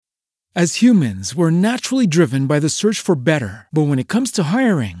As humans, we're naturally driven by the search for better. But when it comes to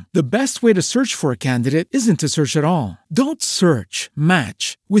hiring, the best way to search for a candidate isn't to search at all. Don't search,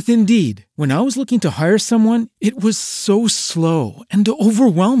 match with Indeed. When I was looking to hire someone, it was so slow and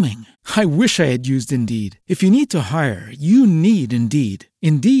overwhelming. I wish I had used Indeed. If you need to hire, you need Indeed.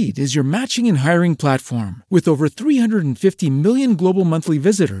 Indeed is your matching and hiring platform with over 350 million global monthly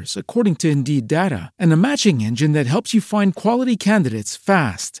visitors, according to Indeed data, and a matching engine that helps you find quality candidates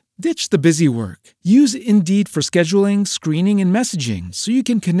fast. Ditch the busy work. Use Indeed for scheduling, screening, and messaging so you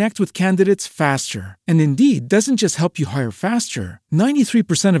can connect with candidates faster. And Indeed doesn't just help you hire faster.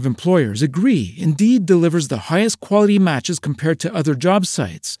 93% of employers agree Indeed delivers the highest quality matches compared to other job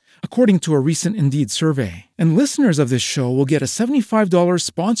sites, according to a recent Indeed survey. And listeners of this show will get a $75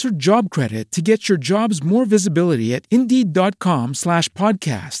 sponsored job credit to get your jobs more visibility at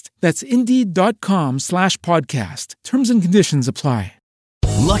Indeed.com/podcast. That's Indeed.com/podcast. Terms and conditions apply.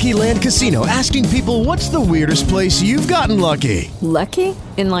 Lucky Land Casino, asking people, what's the weirdest place you've gotten lucky? Lucky?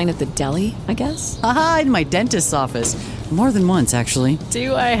 In line at the deli, I guess? Aha, in my dentist's office. More than once, actually.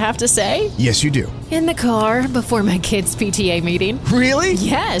 Do I have to say? Yes, you do. In the car before my kids' PTA meeting. Really?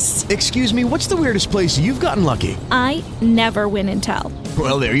 Yes. Excuse me, what's the weirdest place you've gotten lucky? I never win and tell.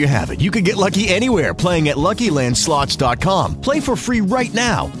 Well, there you have it. You can get lucky anywhere, playing at LuckyLandSlots.com. Play for free right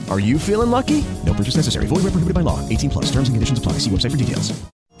now. Are you feeling lucky? No purchase necessary. Void where prohibited by law. 18+. Terms and conditions apply. See website for details.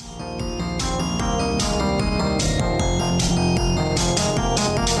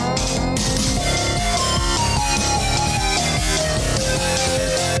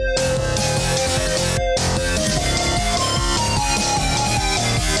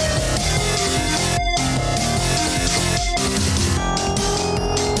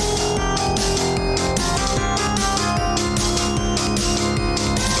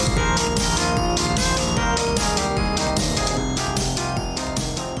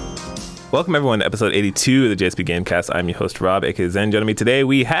 Welcome, everyone, to episode 82 of the JSP Gamecast. I'm your host, Rob, aka Zen. Joining me today,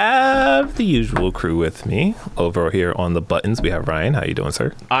 we have the usual crew with me. Over here on the buttons, we have Ryan. How you doing,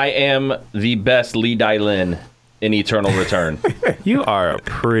 sir? I am the best Lee Dai-Lin in Eternal Return. You are a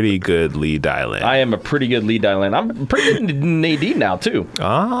pretty good Lee Dai-Lin. I am a pretty good Lee Dai-Lin. I'm pretty good Nadine now, too.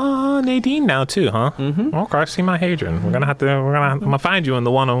 Ah, Nadine now, too, huh? Mm-hmm. Okay, I see my Hadrian. I'm gonna find you in the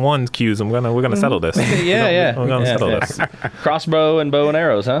one-on-one queues. We're gonna settle this. Yeah. We're gonna settle this. Crossbow and bow and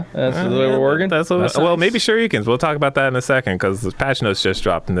arrows, huh? That's the way we're working? Well, maybe shurikens. We'll talk about that in a second, because the patch notes just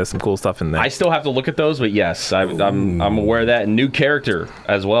dropped, and there's some cool stuff in there. I still have to look at those, but yes, I'm aware of that. New character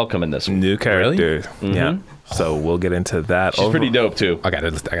as well coming this week. New character. Really? Mm-hmm. Yeah. So we'll get into that. She's pretty dope, too. I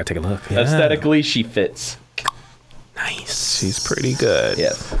gotta take a look. Yeah. Aesthetically, she fits. Nice. She's pretty good.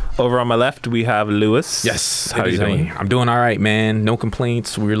 Yes. Over on my left, we have Lewis. Yes. How are you doing? I'm doing all right, man. No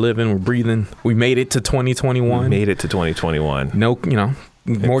complaints. We're living. We're breathing. We made it to 2021. No,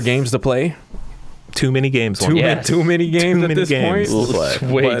 more games to play. Too many games. Too many games at this point.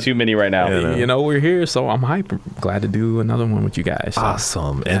 Way too many right now. We're here, so I'm hyped. Glad to do another one with you guys. So.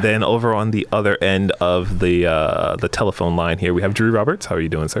 Awesome. Yeah. And then over on the other end of the telephone line here, we have Drew Roberts. How are you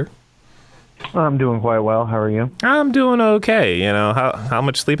doing, sir? I'm doing quite well. How are you? I'm doing okay. How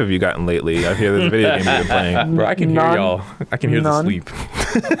much sleep have you gotten lately? I hear there's a video game you've been playing. Bro, I can hear y'all. I can hear the sleep.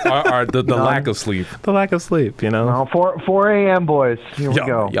 or the lack of sleep. The lack of sleep, No, 4 a.m. boys. Here we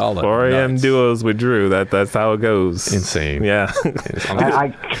go. Y'all are 4 a.m. duos with Drew. That's how it goes. Insane. Yeah.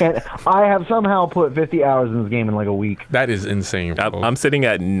 I can't. I have somehow put 50 hours in this game in like a week. That is insane. I'm sitting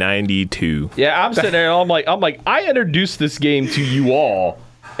at 92. Yeah, I'm sitting there and I'm like, I introduced this game to you all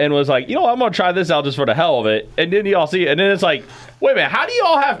and was like, I'm going to try this out just for the hell of it. And then y'all see it. And then it's like, wait a minute, how do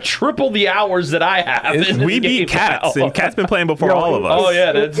y'all have triple the hours that I have? We beat Cats, and Cat's been playing before all of us. Oh,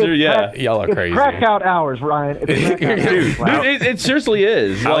 yeah, that's true, yeah. Y'all are crazy. Crack out hours, Ryan. Dude, it seriously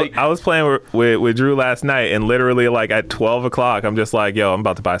is. I was playing with Drew last night, and literally, like, at 12 o'clock, I'm just like, I'm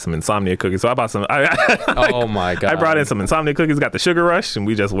about to buy some Insomnia cookies. So I bought some. Oh, my God. I brought in some Insomnia cookies, got the Sugar Rush, and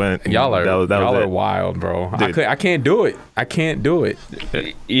we just went. Y'all are wild, bro. I can't do it.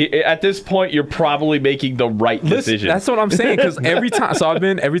 At this point, you're probably making the right decision. That's what I'm saying, because every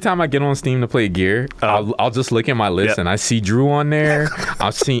time I get on Steam to play Gear, I'll just look at my list and I see Drew on there.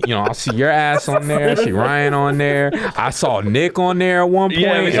 I'll see your ass on there. I see Ryan on there. I saw Nick on there at one point,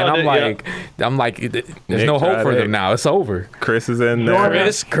 and I'm like, there's Nick no hope for them now. It's over. Chris is in there.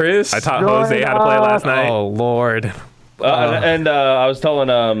 Chris. I taught Jose how to play last night. Oh Lord. And I was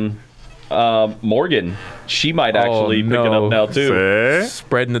telling Morgan, she might actually pick it up now too.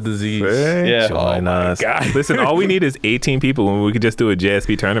 Spreading the disease. Yeah. Join us. Listen, all we need is 18 people when we could just do a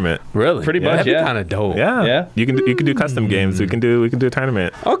JSP tournament. Really? Pretty much, That'd yeah. be kind of dope. Yeah. You can do custom games. We can do a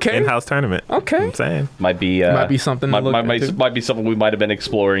tournament. Okay. In-house tournament. Okay. I'm saying. Might be something to look into. might be something we might have been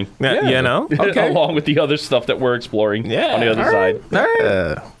exploring. Yeah. You know? Okay. Along with the other stuff that we're exploring on the other side. All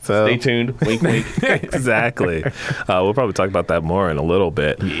right. So Stay tuned. Wink, wink. exactly. We'll probably talk about that more in a little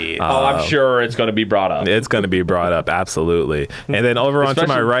bit. Yeah. I'm sure it's going to be brought up. It's going to be brought up, absolutely. And then over on to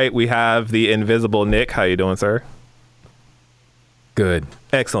my right, we have the invisible Nick. How you doing, sir? Good.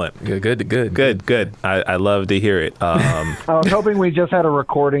 Excellent. Good. I love to hear it. I was hoping we just had a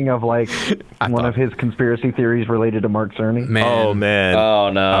recording of like one of his conspiracy theories related to Mark Cerny. Man. Oh man. Oh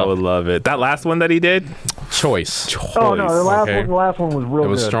no. I would love it. That last one that he did. Choice. Oh no, the Okay. last one was real It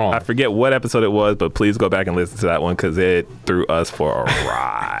was good. strong. I forget what episode it was, but please go back and listen to that one because it threw us for a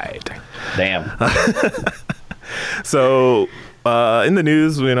ride. Damn. So, in the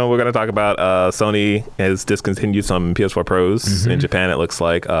news, we're going to talk about Sony has discontinued some PS4 Pros in Japan. It looks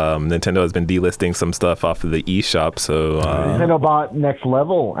like Nintendo has been delisting some stuff off of the eShop. So, Nintendo bought Next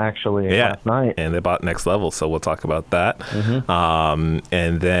Level actually last night. and they bought Next Level. So we'll talk about that.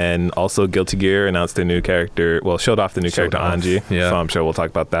 And then also Guilty Gear announced a new character. Well, showed off the new character Anji. Yeah. So I'm sure we'll talk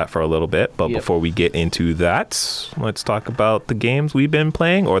about that for a little bit. But before we get into that, let's talk about the games we've been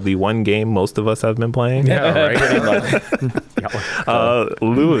playing, or the one game most of us have been playing. Yeah, right.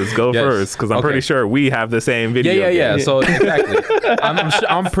 Lewis, go Yes. first, because I'm Okay. pretty sure we have the same video. Yeah. game. So exactly,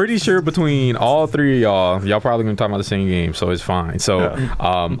 I'm pretty sure between all three of y'all probably gonna talk about the same game, so it's fine. So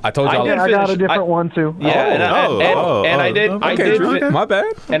I told y'all. I got a different one too. And I did. I Okay, did. Drew, my bad.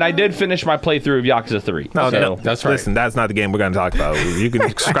 And I did finish my playthrough of Yakuza 3. No, So- That's right. Listen, that's not the game we're going to talk about. You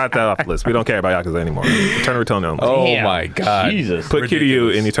can scrap that off the list. We don't care about Yakuza anymore. Return Return only. Oh Damn. my God. Jesus. Put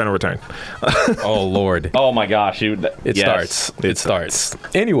Kiryu in Eternal Return. Oh Lord. Oh my gosh, dude. It Yes. starts.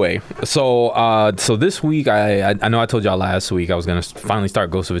 Anyway, so this week I know I told y'all last week I was gonna finally start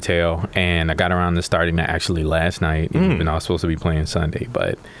Ghost of a Tale, and I got around to starting that actually last night, even though I was supposed to be playing Sunday.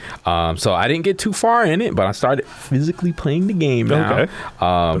 But so I didn't get too far in it, but I started physically playing the game now. Okay.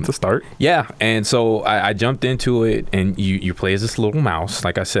 That's a start. Yeah, and so I jumped into it, and you play as this little mouse.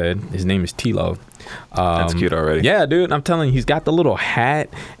 Like I said, his name is Tilo. That's cute already. Yeah, dude, I'm telling you, he's got the little hat,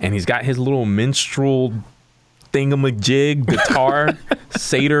 and he's got his little minstrel thingamajig guitar,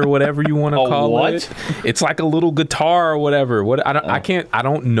 satyr, whatever you want to call what? it. It's like a little guitar or whatever. I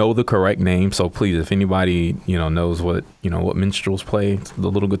don't know the correct name, so please, if anybody knows what minstrels play, the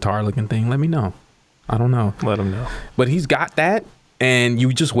little guitar looking thing, let me know. I don't know. Let him know. But he's got that, and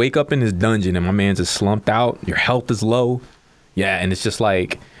you just wake up in his dungeon, and my man's just slumped out. Your health is low. Yeah, and it's just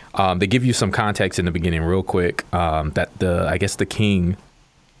like they give you some context in the beginning real quick that I guess the king,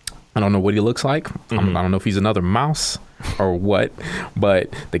 I don't know what he looks like. I don't know if he's another mouse or what, but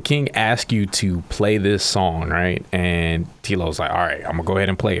the king asked you to play this song, right? And Tilo's like, all right, I'm gonna go ahead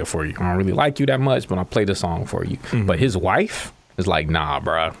and play it for you. I don't really like you that much, but I'll play the song for you. But his wife is like, nah,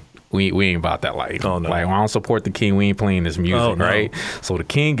 bruh. We ain't about that life. Oh, no. Like, I don't support the king. We ain't playing this music, Oh, no. right? So the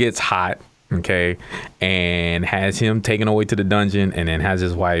king gets hot, okay, and has him taken away to the dungeon, and then has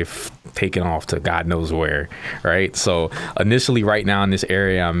his wife taken off to God knows where, right? So initially, right now in this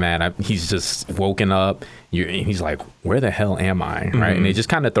area I'm at, he's just woken up. And he's like, where the hell am I, right? And they just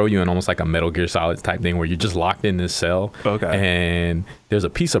kind of throw you in almost like a Metal Gear Solid type thing where you're just locked in this cell. Okay. And there's a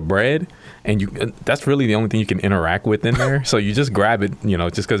piece of bread, and that's really the only thing you can interact with in there. So you just grab it,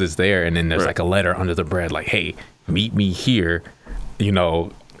 just because it's there, and then there's like a letter under the bread, like, hey, meet me here,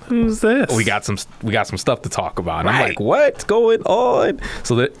 Who's this? we got some stuff to talk about. And I'm like, what's going on?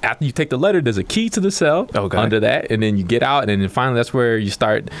 So that after you take the letter, there's a key to the cell under that, and then you get out, and then finally that's where you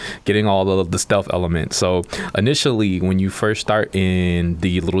start getting all of the stealth elements. So initially, when you first start in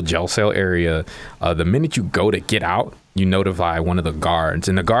the little jail cell area, the minute you go to get out, you notify one of the guards,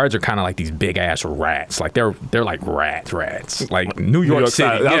 and the guards are kind of like these big ass rats. Like they're like rats, like New York City.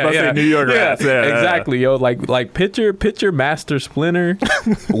 I was about to say New York rats. Yeah, exactly, yo. Like picture Master Splinter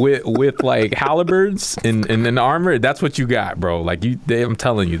with like halberds and armor. That's what you got, bro. Like I'm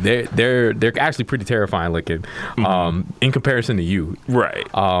telling you, they're actually pretty terrifying looking, in comparison to you. Right.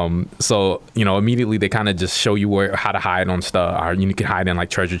 So immediately they kind of just show you how to hide on stuff. Or you can hide in like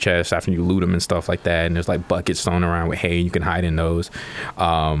treasure chests after you loot them and stuff like that. And there's like buckets thrown around with hay. You can hide in those.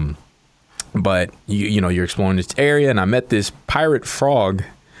 But you're exploring this area, and I met this pirate frog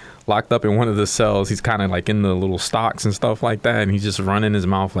locked up in one of the cells. He's kind of like in the little stocks and stuff like that, and he's just running his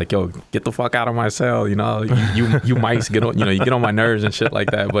mouth like, "Yo, get the fuck out of my cell!" You know, you mice get on, you get on my nerves and shit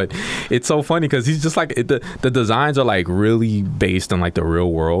like that. But it's so funny because he's just like the designs are like really based on like the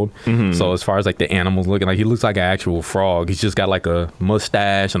real world. So as far as like the animals looking, like he looks like an actual frog. He's just got like a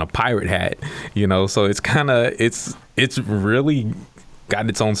mustache and a pirate hat. You know, so it's kind of it's really got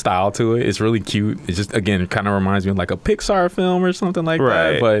its own style to it. It's really cute. It just, again, kind of reminds me of like a Pixar film or something like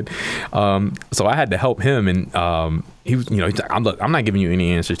that. But so I had to help him, and he was, he's like, I'm not giving you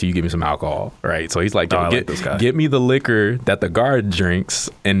any answers till you give me some alcohol, right? So he's like, get me the liquor that the guard drinks,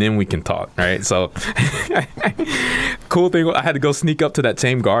 and then we can talk, right? So cool thing, I had to go sneak up to that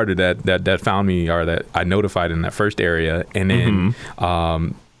same guard that found me, or that I notified in that first area, and then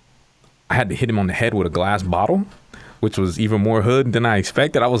I had to hit him on the head with a glass bottle, which was even more hood than I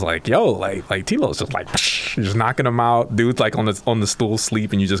expected. I was like, yo, like T-Lo's just like, just knocking him out. Dude's like on the stool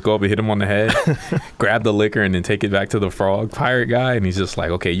sleep, and you just go up and hit him on the head, grab the liquor, and then take it back to the frog pirate guy. And he's just like,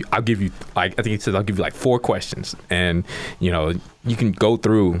 okay, I'll give you, like, I think he says, I'll give you like 4 questions. And, you can go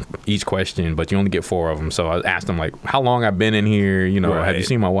through each question, but you only get 4 of them. So I asked him, like, how long I've been in here, have you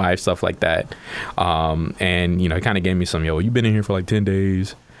seen my wife, stuff like that. And, he kind of gave me some, you've been in here for like 10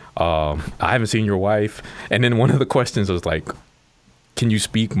 days. I haven't seen your wife. And then one of the questions was like, can you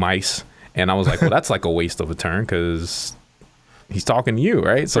speak mice? And I was like, well, that's like a waste of a turn, because he's talking to you,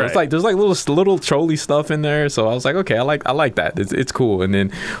 right? So it's like there's like little trolley stuff in there. So I was like, okay, I like that. It's cool. And then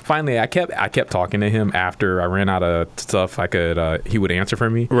finally I kept talking to him after I ran out of stuff I could he would answer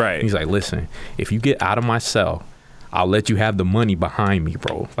for me. Right. And he's like, listen, if you get out of my cell, I'll let you have the money behind me,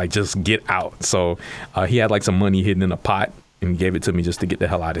 bro. Like, just get out. So he had like some money hidden in a pot, and gave it to me just to get the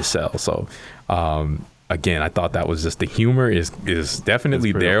hell out of his cell. So, again, I thought that was just, the humor is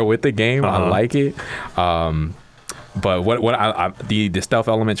definitely there with the game. I like it. But the stealth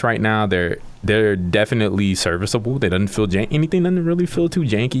elements right now, they're definitely serviceable. They doesn't feel anything doesn't really feel too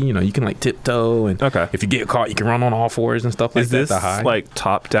janky. You can like tiptoe, and if you get caught, you can run on all 4s and stuff like that. Is this like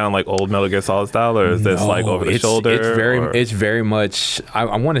top down, like old Metal Gear Solid style, or is this like over the shoulder? It's very much.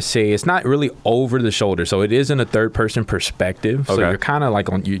 I want to say it's not really over the shoulder. So it is in a third person perspective. So you're kind of like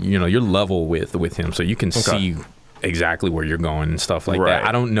on you're level with him, so you can see exactly where you're going and stuff like that.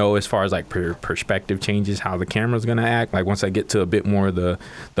 I don't know as far as like perspective changes how the camera's gonna act like once I get to a bit more of the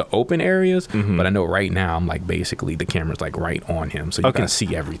open areas, but I know right now I'm like basically the camera's like right on him, so you can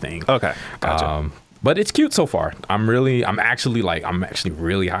see everything. Gotcha. But it's cute so far. I'm actually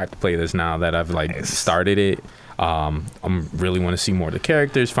really hyped to play this now that I've like started it. I'm really want to see more of the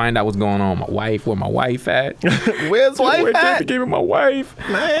characters, find out what's going on with my wife, where my wife at. Where's wife at? Gave me my wife.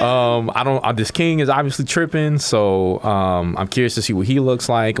 Man. This king is obviously tripping, so I'm curious to see what he looks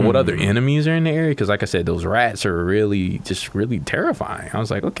like and what other enemies are in the area, because like I said, those rats are really terrifying. I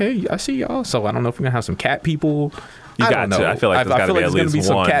was like, okay, I see y'all. So I don't know if we're gonna have some cat people. I feel like there's got to be at least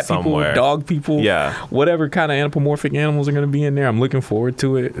some one cat somewhere. People, dog people, whatever kind of anthropomorphic animals are going to be in there. I'm looking forward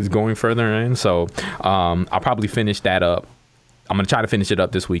to it. It's going further in, so I'll probably finish that up. I'm going to try to finish it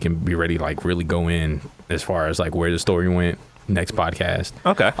up this week and be ready to like really go in as far as like where the story went next podcast.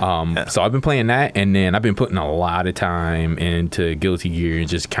 So I've been playing that, and then I've been putting a lot of time into Guilty Gear and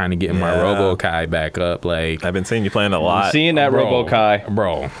just kind of getting my Robo-Kai back up. Like, I've been seeing you playing a lot. I'm seeing that Robo-Kai.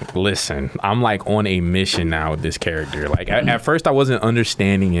 Bro, listen, I'm like on a mission now with this character. Like at first I wasn't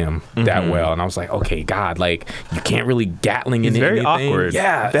understanding him that well, and I was like, okay, God, like you can't really Gatling into anything. He's very awkward.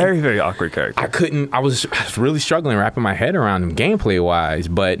 Yeah. Very, very awkward character. I was really struggling wrapping my head around him gameplay wise,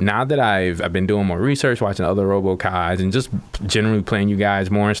 but now that I've been doing more research, watching other Robo-Kais, and just generally playing you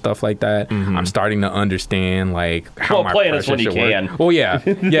guys more and stuff like that, I'm starting to understand like how my playing us when you can. Work. Well, yeah,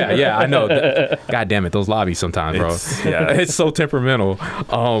 I know. God damn it, those lobbies sometimes, bro. It's so temperamental.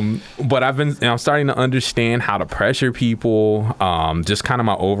 But I'm starting to understand how to pressure people. Just kind of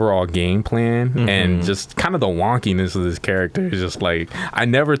my overall game plan, and just kind of the wonkiness of this character is just like I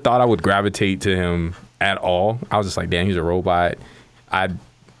never thought I would gravitate to him at all. I was just like, damn, he's a robot.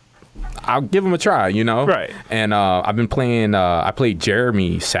 I'll give him a try, Right. And I've been playing, I played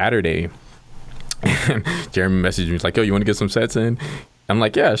Jeremy Saturday. And Jeremy messaged me, he's like, yo, you want to get some sets in? I'm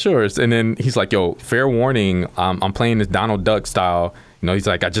like, yeah, sure. And then he's like, yo, fair warning, I'm playing this Donald Duck style. He's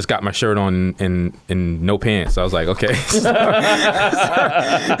like, I just got my shirt on in no pants. So I was like, okay. That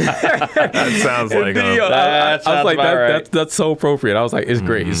sounds like I was like, that's so appropriate. I was like, it's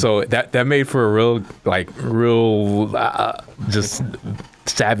great. So that made for a real just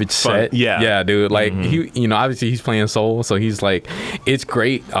savage set. Yeah, dude. Like he, obviously he's playing Soul, so he's like, it's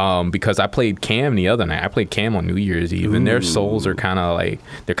great. Because I played Cam the other night. I played Cam on New Year's Eve, and their souls are kind of like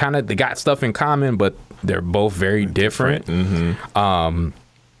they got stuff in common, but they're both very different.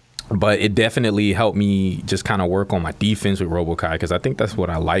 But it definitely helped me just kind of work on my defense with Robo-Kai, because I think that's what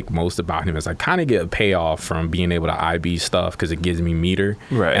I like most about him is I kind of get a payoff from being able to IB stuff because it gives me meter.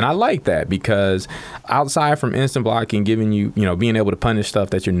 Right. And I like that because outside from instant blocking, giving you, being able to punish stuff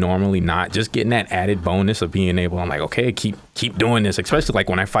that you're normally not, just getting that added bonus of being able, I'm like, okay, keep doing this, especially like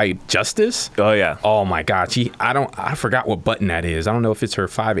when I fight Justice. Oh, yeah. Oh, my God. I forgot what button that is. I don't know if it's her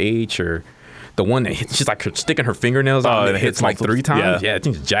 5H or the one that she's like sticking her fingernails out and it hits like 3 times. Yeah, it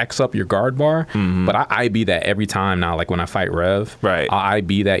just jacks up your guard bar. Mm-hmm. But I IB that every time now. Like when I fight Rev, right? I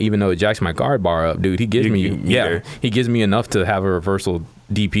IB that even though it jacks my guard bar up, dude. He gives he gives me enough to have a reversal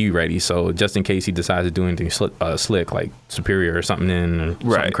DP ready. So just in case he decides to do anything slick like Superior or something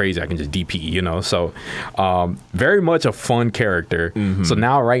something crazy, I can just DP. So very much a fun character. Mm-hmm. So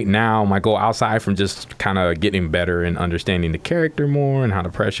right now my goal outside from just kind of getting better and understanding the character more and how to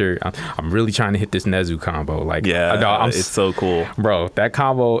pressure, I'm really trying to hit this Nezu combo. Like, it's so cool, bro. That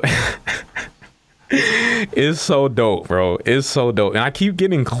combo is so dope, bro. It's so dope, and I keep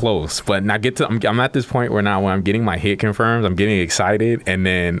getting close. But I'm at this point where now when I'm getting my hit confirmed, I'm getting excited, and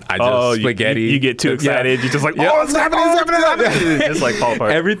then I just spaghetti. You get too excited. You're just like, it's happening, it's happening. Just like fall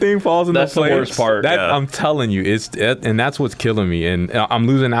apart. Everything falls into place. That's the worst part. I'm telling you, and that's what's killing me. And I'm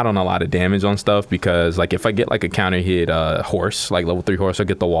losing out on a lot of damage on stuff because like if I get like a counter hit horse, like level 3 horse, I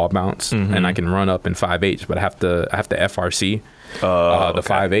get the wall bounce, and I can run up in 5H, but I have to FRC. The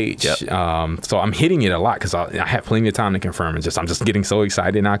 5H. Yep. So I'm hitting it a lot because I have plenty of time to confirm. I'm just getting so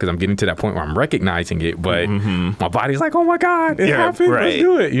excited now because I'm getting to that point where I'm recognizing it, but my body's like, oh my God, it happened. Right.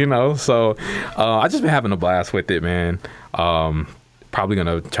 Let's do it, So I just been having a blast with it, man. Probably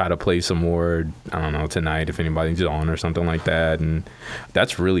gonna try to play some more, I don't know, tonight if anybody's on or something like that. And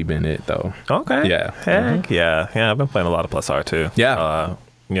that's really been it though. Okay. Yeah. Heck yeah. I've been playing a lot of Plus R too. Yeah.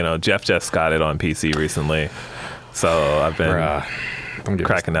 Jeff just got it on PC recently. So I've been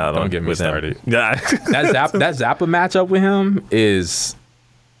cracking out on. Don't get me started. Yeah, that Zappa matchup with him it's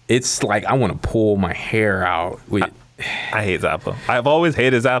like I want to pull my hair out. I hate Zappa. I've always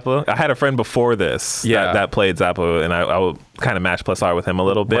hated Zappa. I had a friend before this that played Zappa, and I would kind of match Plus R with him a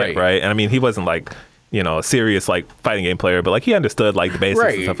little bit, right? And I mean, he wasn't like a serious like fighting game player, but like he understood like the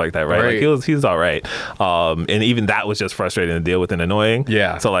basics and stuff like that, right? Like he was all right. And even that was just frustrating to deal with and annoying.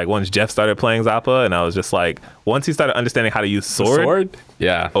 Yeah. So like once Jeff started playing Zappa, and I was just like, once he started understanding how to use sword,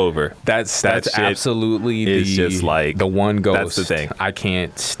 over. That's absolutely just like the one ghost. That's the thing. I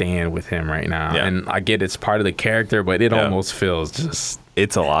can't stand with him right now, and I get it's part of the character, but it almost feels just.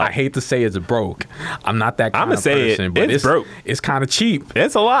 It's a lot. I hate to say it's broke. I'm not that kind of person, but it's broke. It's kind of cheap.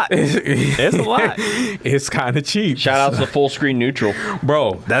 It's a lot. It's a lot. It's kind of cheap. Shout out to the full screen neutral.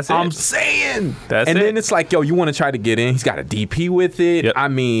 Bro, that's it. I'm saying. Then it's like, yo, you want to try to get in. He's got a DP with it. Yep. I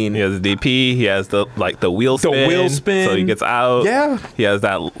mean. He has a DP. He has the wheel spin. The wheel spin. So he gets out. Yeah. He has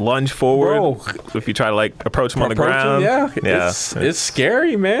that lunge forward. Bro. If you try to like approach him on the ground. It's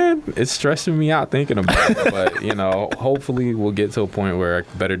scary, man. It's stressing me out thinking about it. But, hopefully we'll get to a point where I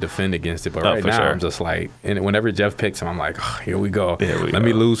better defend against it. But right now, I'm just like, and whenever Jeff picks him, I'm like, oh, here we go. Let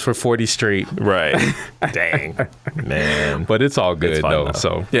me lose for 40 straight. Right. Dang. Man. But it's all good, though.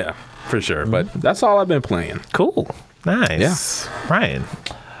 So, yeah, for sure. Mm-hmm. But that's all I've been playing. Cool. Nice. Yeah. Ryan.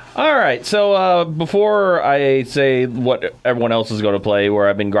 All right. So, before I say what everyone else is going to play, where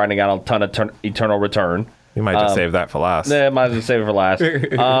I've been grinding out a ton of Eternal Return. You might just save that for last. Yeah, might as well save it for last.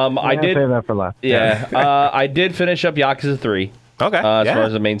 I did save that for last. Yeah. I did finish up Yakuza 3. Okay. As far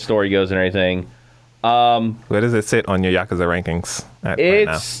as the main story goes and everything. Where does it sit on your Yakuza rankings?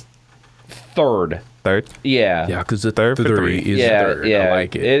 It's third. Third? Yeah. Yakuza third for 3 is third. Yeah. I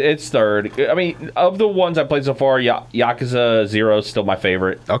like it. It's third. I mean, of the ones I played so far, Yakuza 0 is still my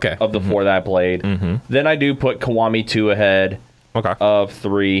favorite. Okay. Of the 4 that I played. Mm-hmm. Then I do put Kiwami 2 ahead of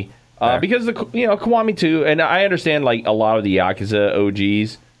 3. Because Kiwami 2, and I understand like a lot of the Yakuza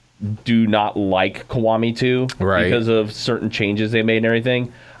OGs do not like Kiwami 2 because of certain changes they made and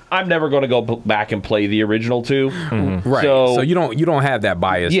everything. I'm never going to go back and play the original 2. Mm-hmm. Right. So you don't have that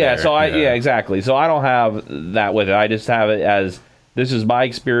bias. Yeah. there. So exactly. So I don't have that with it. I just have it as this is my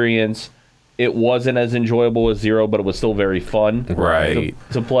experience. It wasn't as enjoyable as 0, but it was still very fun. Right.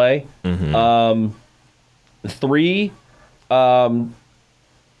 To play. Mm-hmm. 3.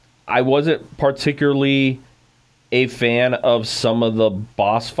 I wasn't particularly a fan of some of the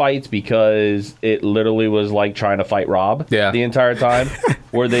boss fights because it literally was like trying to fight Rob the entire time,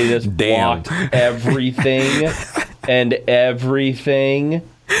 where they just blocked everything and everything.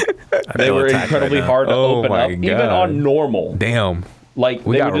 They were incredibly hard to open up, even on normal. Damn. Like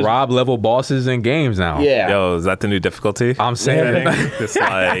we got Rob level bosses in games now. Yeah. Yo, is that the new difficulty? I'm saying it's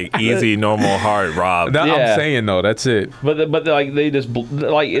like easy, normal, hard, Rob. I'm saying though, that's it. But like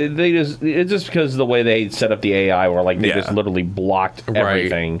it's just because of the way they set up the AI, where like they just literally blocked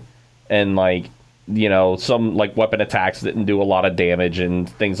everything, and like some like weapon attacks didn't do a lot of damage and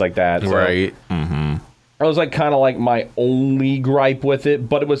things like that. So right. I was like kind of like my only gripe with it,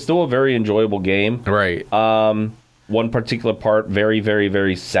 but it was still a very enjoyable game. Right. One particular part, very, very,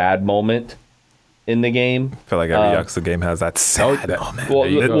 very sad moment in the game. I feel like every Yakuza game has that sad moment.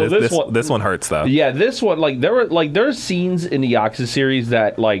 Well, this one hurts though. Yeah, this one there's scenes in the Yakuza series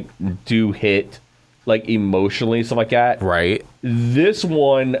that like do hit like emotionally, stuff like that. Right. This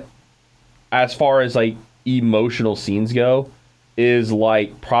one, as far as like emotional scenes go, is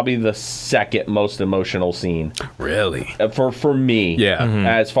like probably the second most emotional scene. Really? For me. Yeah.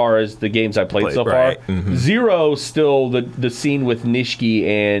 As far as the games I played so far. Zero, still the scene with Nishiki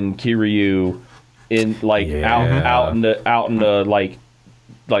and Kiryu in like out in the out in the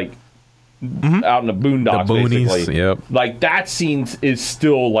boondocks, the boonies, basically. Yep. Like that scene is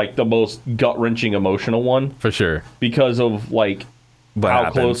still like the most gut-wrenching emotional one. For sure. Because of like how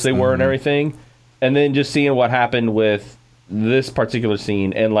close they were and everything. And then just seeing what happened with this particular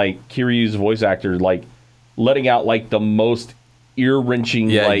scene and like Kiryu's voice actor like letting out like the most ear-wrenching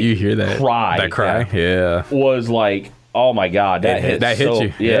you hear that cry was like, oh my god, that hit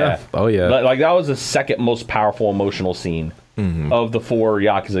you. Yeah. Oh yeah. Like that was the second most powerful emotional scene of the 4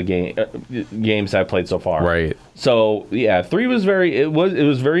 Yakuza games I've played so far. Right. So yeah, 3 was very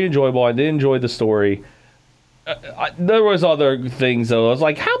very enjoyable. I did enjoy the story. There was other things though. I was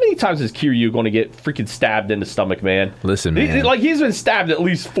like, how many times is Kiryu going to get freaking stabbed in the stomach, man? Listen, man. He's been stabbed at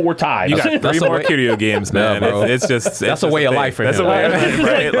least 4 times. You got 3 more Kiryu games, man. No, it's just that's a way of life for him. That's a way of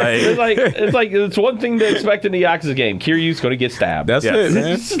life, right? It's one thing to expect in the Yakuza game. Kiryu's going to get stabbed. That's it,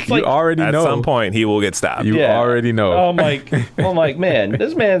 man. You already know. At some point, he will get stabbed. You already know. I'm like, man,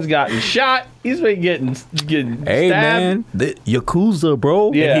 this man's gotten shot. He's been getting stabbed. Hey, man, the Yakuza,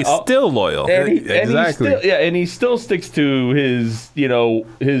 bro. Yeah, and he's still loyal. Exactly. And he still sticks to his,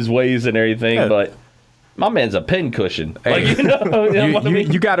 his ways and everything. Yeah. But my man's a pincushion. Hey, like, what I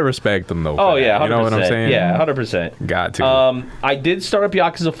mean? You got to respect him, though. Oh yeah, 100%. You know what I'm saying? Yeah, 100%. Got to. I did start up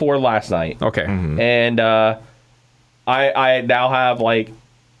Yakuza 4 last night. Okay. And I now have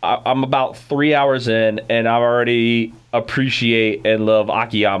I'm about 3 hours in, and I already appreciate and love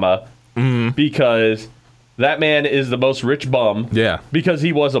Akiyama. Because that man is the most rich bum. Yeah. Because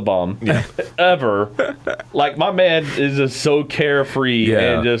he was a bum ever. Like, my man is just so carefree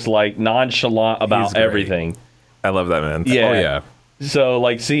and just like nonchalant about everything. I love that man. Yeah. Oh yeah. So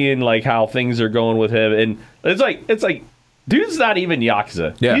like seeing like how things are going with him, and it's like dude's not even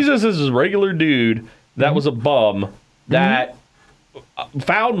Yakuza. Yeah. He's just this regular dude that was a bum that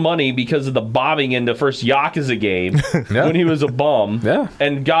found money because of the bombing in the first Yakuza game when he was a bum,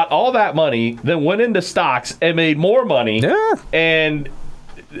 and got all that money, then went into stocks and made more money, and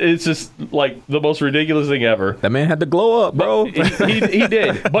it's just like the most ridiculous thing ever. That man had to glow up, bro. He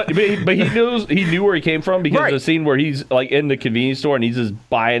did, but he knew where he came from, because the scene where he's like in the convenience store and he's just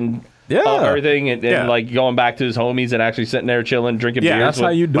buying everything and like going back to his homies and actually sitting there chilling, drinking beers. That's how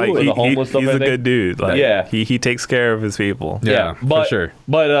you do it. The homeless stuff. He's a good dude. Like, he takes care of his people. Yeah, for sure.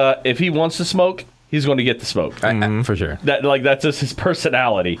 But if he wants to smoke, he's going to get the smoke. For sure. That's just his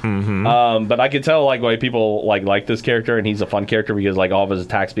personality. But I can tell like why people like this character, and he's a fun character because like all of his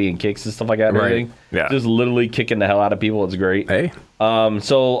attacks being kicks and stuff like that and everything. Yeah. Just literally kicking the hell out of people. It's great. Hey.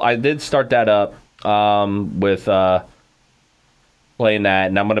 So I did start that up with playing that,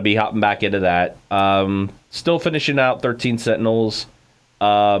 and I'm going to be hopping back into that. Still finishing out 13 Sentinels.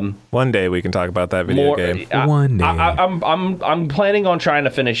 One day we can talk about that video game. One day. I'm planning on trying to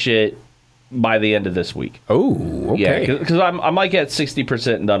finish it by the end of this week. Oh, okay. Yeah, because I might get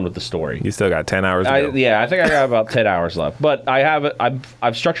 60% done with the story. You still got 10 hours to go. Yeah, I think I got about 10 hours left. But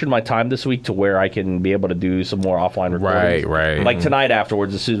I've structured my time this week to where I can be able to do some more offline recordings. Right. Like tonight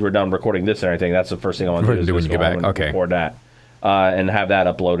afterwards, as soon as we're done recording this and everything, that's the first thing I want to do when you get back. Okay. Record that. And have that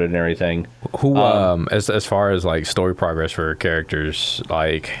uploaded and everything. Who, as far as like story progress for characters,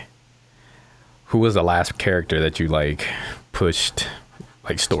 like, who was the last character that you like pushed,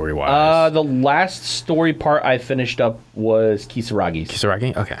 like story wise? The last story part I finished up was Kisaragi's.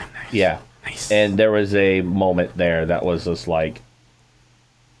 Kisaragi? Okay. Nice. Yeah. Nice. And there was a moment there that was just like,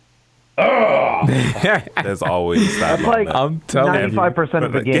 ugh! There's always that moment. Like I'm telling 95%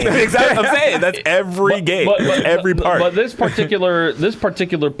 of the game. Exactly. I'm saying that's every game, every part. But this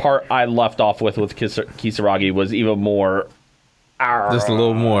particular part I left off with Kisaragi was even more Just a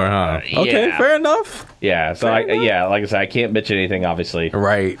little more, huh? Okay, yeah. fair enough. Yeah. So like I said, I can't bitch anything, obviously.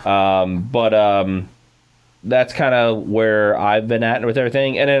 Right. But that's kind of where I've been at with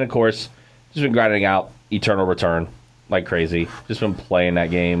everything. And then, of course, just been grinding out Eternal Return like crazy. Just been playing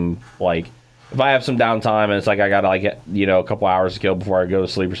that game. Like, if I have some downtime and it's like I got to, like, a couple hours to kill before I go to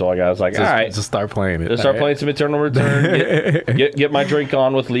sleep or something like that, I was like, all right. Just start playing it. Just start playing some Eternal Return. get my drink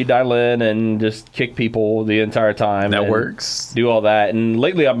on with Lee Dai-Lin and just kick people the entire time. That works. Do all that. And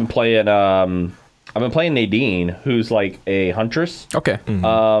lately I've been playing... Nadine, who's like a huntress. Okay.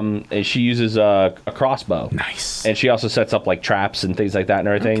 And she uses a crossbow. Nice. And she also sets up like traps and things like that and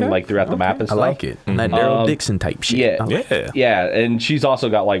everything, like throughout the map and stuff. I like it. That Daryl Dixon type shit. Yeah. Yeah. And she's also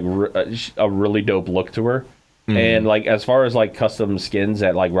got like a really dope look to her. And like as far as like custom skins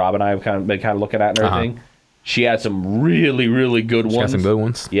that like Rob and I have been kind of looking at and everything, she had some really, really good ones. She got some good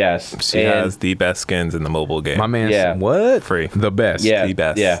ones. Yes. She has the best skins in the mobile game. My man, what? Free. The best. Yeah. The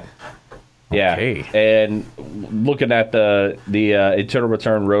best. Yeah. Yeah, okay. And looking at the Eternal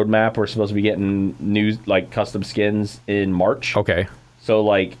Return roadmap, we're supposed to be getting new like custom skins in March. Okay. So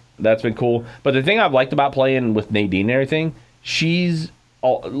like that's been cool. But the thing I've liked about playing with Nadine and everything, she's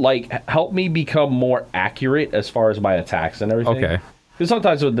like helped me become more accurate as far as my attacks and everything. Okay. Because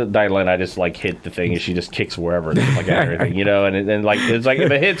sometimes with the Dai-Lin, I just like hit the thing and she just kicks wherever, like everything, and then like it's like if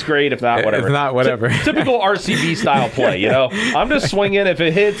it hits, great. If not, whatever. If not, whatever. Typical RCB style play, I'm just swinging. If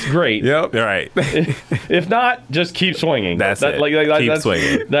it hits, great. Yep. Right. If not, just keep swinging. That's it. Keep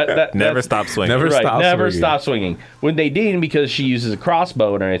swinging. Never stop swinging. Never stop swinging. With Nadine, because she uses a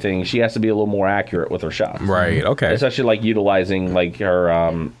crossbow and everything, she has to be a little more accurate with her shots. Right. Okay. Especially like utilizing like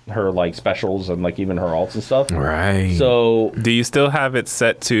her like specials and like even her ults and stuff. Right. So do you still have it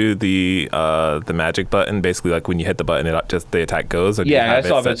set to the magic button? Basically, like when you hit the button, the attack goes. Or do you have I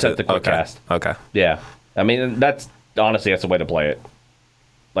still have it set to quick cast. Okay. Yeah. I mean, that's honestly the way to play it.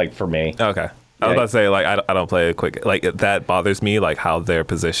 Like for me. Okay. I was about to say, like, I don't play it quick. Like, that bothers me, like, how they're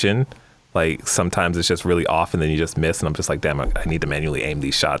positioned. Like, sometimes it's just really off, and then you just miss, and I'm just like, damn, I need to manually aim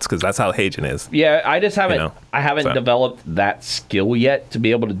these shots, because that's how Hagen is. Yeah, I just haven't, developed that skill yet to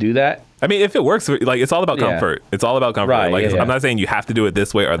be able to do that. I mean, if it works, like, it's all about comfort. It's all about comfort. Right, like, I'm not saying you have to do it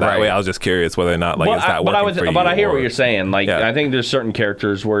this way or that way. I was just curious whether or not, like, is that working for you? But I hear what you're saying. Like, I think there's certain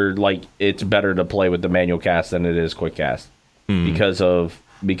characters where, like, it's better to play with the manual cast than it is quick cast because of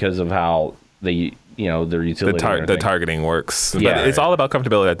how their utility. The targeting works. Yeah, but it's all about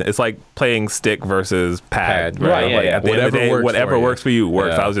comfortability. It's like playing stick versus pad. Right. Like, at the end of the day, whatever works for you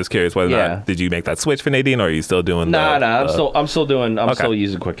works. I was just curious whether or not, did you make that switch for Nadine, or are you still doing? I'm still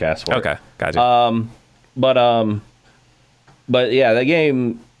using quick cast for it. Okay, gotcha. But yeah, the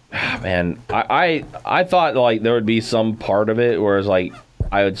game, man, I thought like there would be some part of it where it's like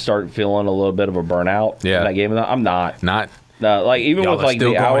I would start feeling a little bit of a burnout in that game. I'm not. No, like even with like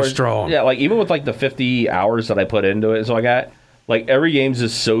the hours, like even with like the 50 hours that I put into it, so I got like every game's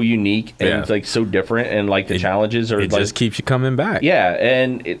just so unique and it's like so different, and like the challenges are just keeps you coming back. Yeah,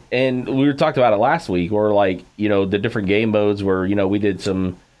 and we were talking about it last week, where like the different game modes where we did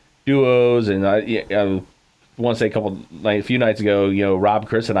some duos, and I want to say a few nights ago, Rob,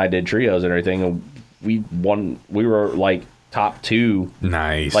 Chris, and I did trios and everything, and we won. We were like top 2,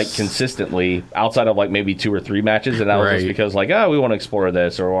 nice, like consistently outside of like maybe 2 or 3 matches, and that was just because like we want to explore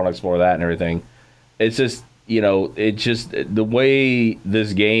this or we want to explore that and everything. It's just it's just the way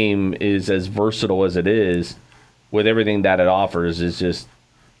this game is as versatile as it is with everything that it offers is just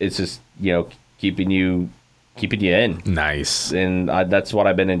keeping you in. Nice, and that's what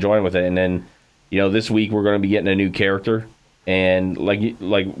I've been enjoying with it. And then this week we're going to be getting a new character, and like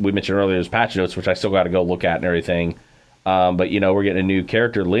we mentioned earlier, there's patch notes which I still got to go look at and everything. But we're getting a new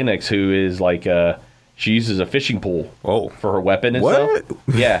character, Linux, who is like she uses a fishing pole for her weapon and stuff.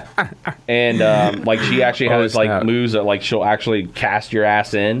 Yeah, and like she actually has like moves that like she'll actually cast your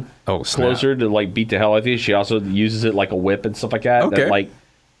ass in closer to like beat the hell out of you. She also uses it like a whip and stuff like that. Okay. That, like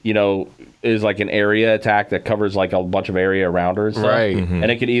is like an area attack that covers like a bunch of area around her and stuff. Right.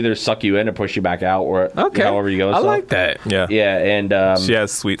 And it could either suck you in or push you back out, or however you go. I like that. Yeah. Yeah, and she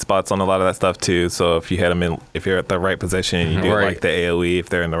has sweet spots on a lot of that stuff too. So if you hit them if you're at the right position, you do like the AoE. If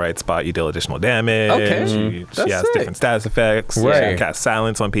they're in the right spot, you deal additional damage. Okay. She has different status effects. Right. She can cast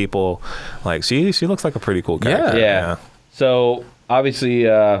silence on people. Like she looks like a pretty cool character. Yeah. So obviously,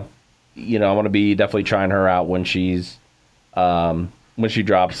 I'm going to be definitely trying her out when she's when she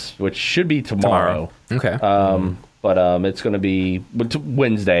drops, which should be tomorrow. Okay. But it's going to be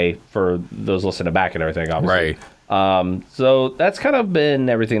Wednesday for those listening back and everything, obviously. Right. So that's kind of been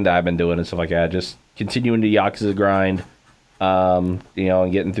everything that I've been doing and stuff like that. Just continuing to Yakuza grind, and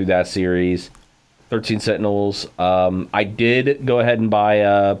getting through that series. 13 Sentinels. I did go ahead and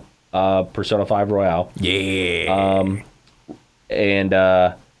buy Persona 5 Royale. Yeah.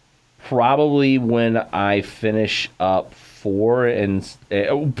 And probably when I finish up 4 and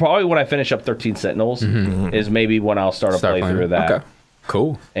probably when I finish up 13 Sentinels is maybe when I'll start a playthrough of that. Okay.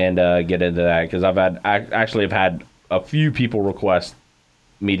 Cool. And get into that because I've had a few people request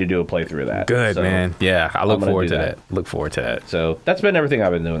me to do a playthrough of that. Good, so man. Yeah, I look forward to that. Look forward to that. So that's been everything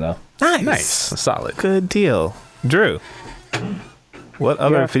I've been doing, though. Nice. Solid. Good deal. Drew, what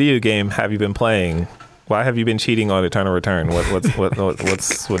other video game have you been playing? Why have you been cheating on Eternal Return? What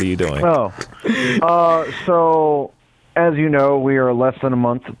are you doing? So as you know, we are less than a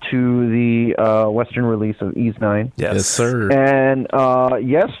month to the Western release of Ys 9. Yes, sir. And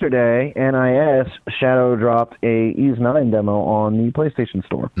yesterday, NIS Shadow dropped a Ys 9 demo on the PlayStation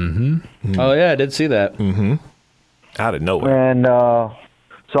Store. Oh, yeah, I did see that. Out of nowhere. And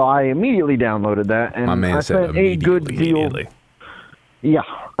so I immediately downloaded that. And My man I said spent a good deal. Immediately. Yeah,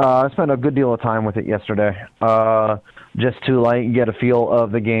 I spent a good deal of time with it yesterday, just to like get a feel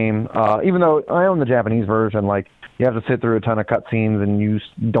of the game. Even though I own the Japanese version, like you have to sit through a ton of cutscenes and you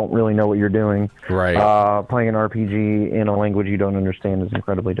don't really know what you're doing. Right. Playing an RPG in a language you don't understand is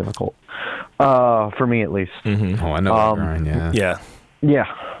incredibly difficult, for me at least. Oh, I know. Brian, yeah. Yeah.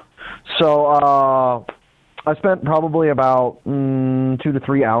 So I spent probably about 2 to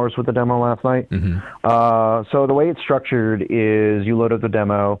 3 hours with the demo last night. So the way it's structured is you load up the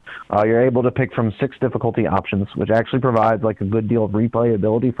demo. You're able to pick from 6 difficulty options, which actually provides like a good deal of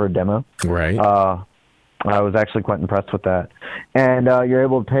replayability for a demo. Right. I was actually quite impressed with that. And you're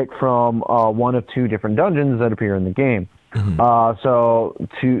able to pick from 1 of 2 different dungeons that appear in the game.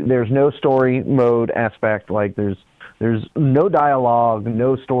 There's no story mode aspect. Like there's no dialogue,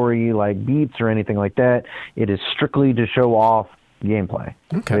 no story like beats or anything like that. It is strictly to show off gameplay,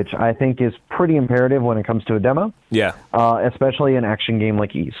 which I think is pretty imperative when it comes to a demo. Yeah. Especially an action game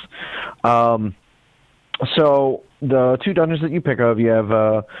like Ys. So the 2 dungeons that you pick of, you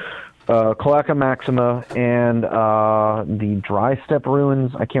have Kalaka Maxima and the Dry Step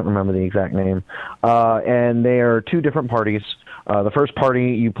Ruins. I can't remember the exact name. And they are 2 different parties. The first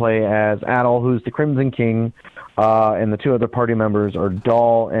party you play as Adol, who's the Crimson King, and the 2 other party members are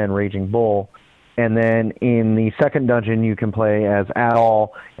Dahl and Raging Bull. And then in the second dungeon, you can play as Adol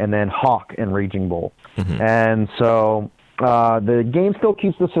and then Hawk and Raging Bull. And so the game still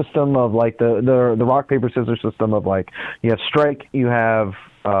keeps the system of like the rock, paper, scissors system of like you have Strike, you have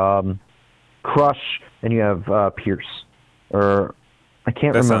Crush, and you have Pierce. Or I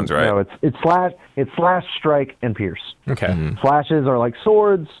can't remember. Sounds right. No, it's Slash, Strike, and Pierce. Okay. Slashes are like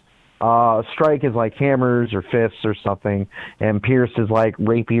swords. Strike is like hammers or fists or something, and Pierce is like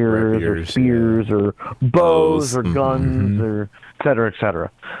rapiers or spears or bows or guns or et cetera, et cetera.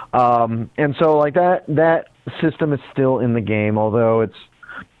 And so like that system is still in the game, although it's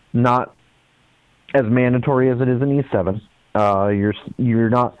not as mandatory as it is in E7. You're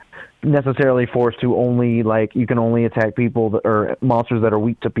not necessarily forced to only like you can only attack people or monsters that are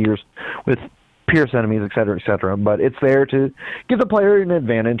weak to Pierce with Pierce enemies, et cetera, but it's there to give the player an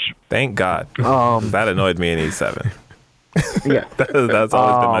advantage. Thank God. That annoyed me in E7. Yeah. That's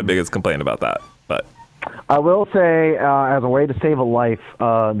always been my biggest complaint about that. But I will say, as a way to save a life,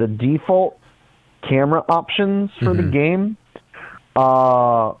 the default camera options for the game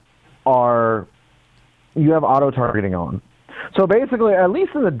are you have auto-targeting on. So basically, at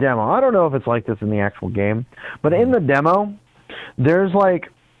least in the demo, I don't know if it's like this in the actual game, but in the demo, there's like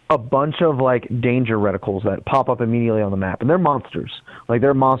a bunch of like danger reticles that pop up immediately on the map, and they're monsters. Like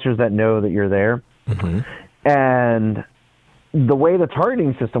they're monsters that know that you're there. And the way the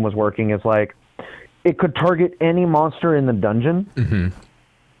targeting system was working is like it could target any monster in the dungeon,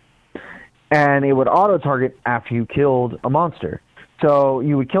 and it would auto target after you killed a monster. So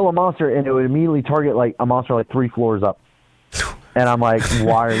you would kill a monster, and it would immediately target like a monster like 3 floors up. And I'm like,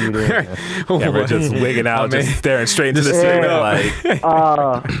 why are you doing this? Yeah, we're just wigging out, just staring straight into the ceiling. Like.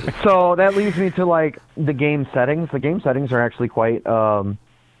 So that leads me to like the game settings. The game settings are actually quite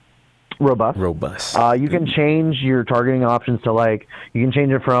robust. You can change your targeting options to like you can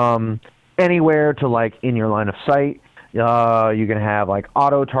change it from anywhere to like in your line of sight. You can have like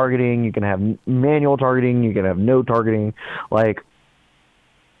auto targeting. You can have manual targeting. You can have no targeting. Like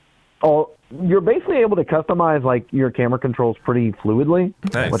you're basically able to customize like your camera controls pretty fluidly,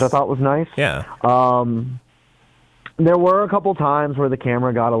 which I thought was nice. Yeah. There were a couple times where the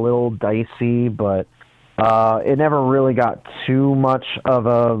camera got a little dicey, but it never really got too much of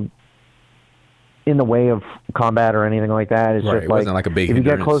a in the way of combat or anything like that. It's Right, just it wasn't like a big if you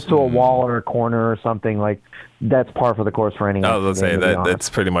get hindrance. close to a wall or a corner or something, like that's par for the course for any. I was action gonna say game, to be that honest. that's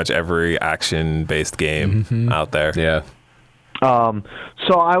pretty much every action-based game out there. Yeah.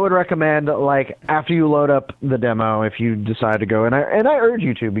 So I would recommend, like, after you load up the demo, if you decide to go, and I urge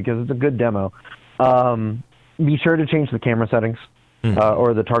you to because it's a good demo. Be sure to change the camera settings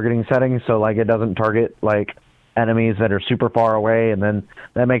or the targeting settings, so like it doesn't target like enemies that are super far away, and then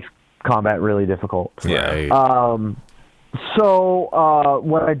that makes combat really difficult. Yeah. So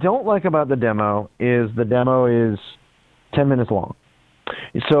what I don't like about the demo is 10 minutes long.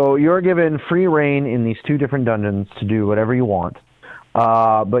 So you're given free reign in these 2 different dungeons to do whatever you want,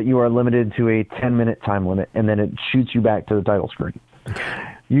 but you are limited to a 10-minute time limit, and then it shoots you back to the title screen.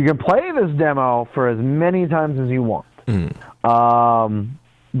 You can play this demo for as many times as you want,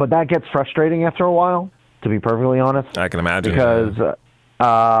 but that gets frustrating after a while, to be perfectly honest. I can imagine. Because,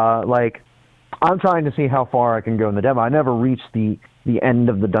 like, I'm trying to see how far I can go in the demo. I never reached the end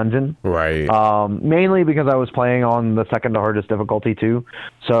of the dungeon. Right. Mainly because I was playing on the second to hardest difficulty too,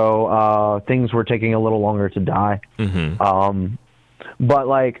 so things were taking a little longer to die. But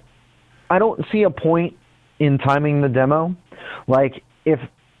like, I don't see a point in timing the demo. Like, if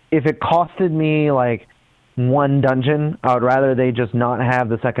it costed me like 1 dungeon, I would rather they just not have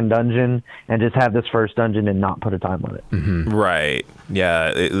the second dungeon and just have this first dungeon and not put a time limit. Right.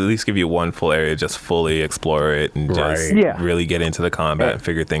 Yeah. At least give you one full area, just fully explore it and just really get into the combat and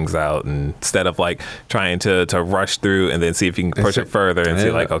figure things out. And instead of like trying to rush through and then see if you can push it further and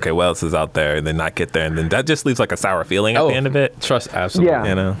see like, okay, what else is out there, and then not get there. And then that just leaves like a sour feeling at the end of it. Absolutely. Yeah,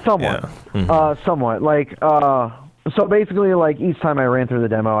 you know? somewhat. Somewhat. Like, so basically, like, each time I ran through the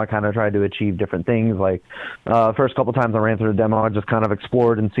demo, I kind of tried to achieve different things. Like, first couple times I ran through the demo, I just kind of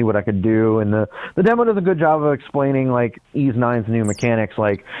explored and see what I could do. And the demo does a good job of explaining, like, Ys 9's new mechanics.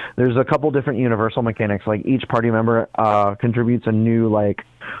 Like, there's a couple different universal mechanics. Like, each party member contributes a new, like,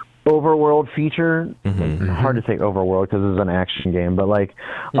 overworld feature. Hard to say overworld because it's an action game, but, like,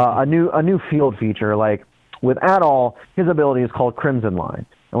 a new field feature. Like, with Adol, his ability is called Crimson Line.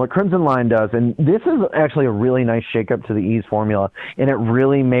 And what Crimson Line does, and this is actually a really nice shakeup to the Ys formula, and it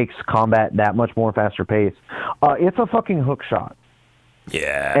really makes combat that much more faster paced. It's a fucking hook shot.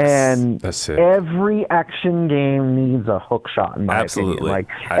 Yes. And That's it. every action game needs a hook shot, in my opinion. Like,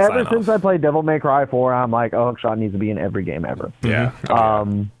 ever since I played Devil May Cry 4, I'm like, a hook shot needs to be in every game ever. Yeah.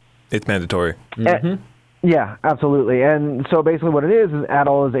 It's mandatory. Yeah, absolutely. And so basically what it is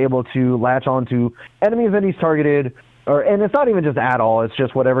Adol is able to latch onto enemies that he's targeted, and it's not even just Adol, it's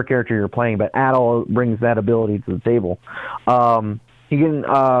just whatever character you're playing, but Adol brings that ability to the table. He can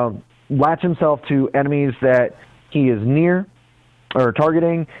latch himself to enemies that he is near or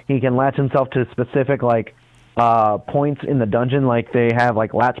targeting. He can latch himself to specific, like, points in the dungeon, like they have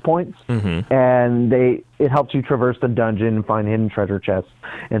like latch points, and it helps you traverse the dungeon, find hidden treasure chests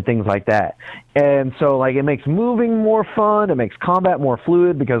and things like that. And so like it makes moving more fun, it makes combat more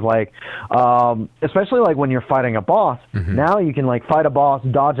fluid because like especially like when you're fighting a boss, now you can like fight a boss,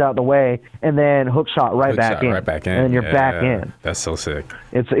 dodge out the way, and then hook shot right back in, and then you're back in. That's so sick.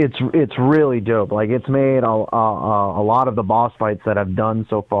 It's really dope. Like it's made a lot of the boss fights that I've done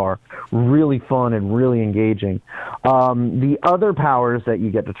so far really fun and really engaging. The other powers that you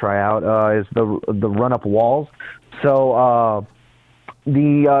get to try out is the run up walls. So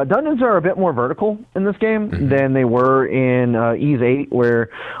the dungeons are a bit more vertical in this game than they were in Ys 8, where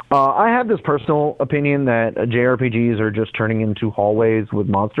I have this personal opinion that JRPGs are just turning into hallways with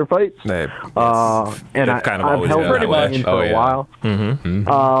monster fights. And I've held that opinion for a while.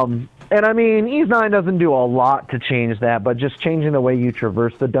 And I mean, Ys 9 doesn't do a lot to change that, but just changing the way you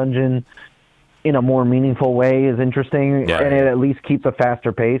traverse the dungeon in a more meaningful way is interesting, and it at least keeps a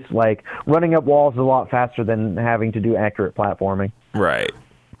faster pace. Like, running up walls is a lot faster than having to do accurate platforming. Right.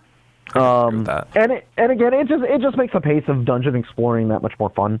 And again, it just makes the pace of dungeon exploring that much more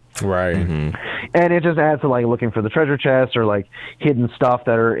fun. Right. And it just adds to like looking for the treasure chests or like hidden stuff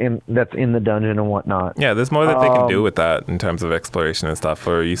that's in the dungeon and whatnot. Yeah, there's more that they can do with that in terms of exploration and stuff.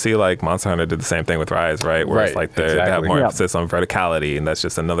 Or you see like Monster Hunter did the same thing with Rise, right? Where it's like they have more emphasis on verticality, and that's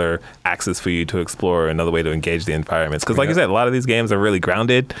just another axis for you to explore, another way to engage the environments. Because like you said, a lot of these games are really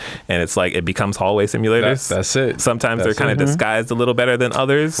grounded, and it's like it becomes hallway simulators. That's it. Sometimes they're kind of disguised a little better than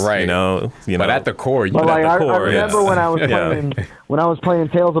others, right? You know. But at the core, I remember when I was playing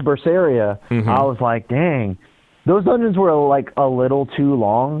Tales of Berseria, I was like, dang, those dungeons were like a little too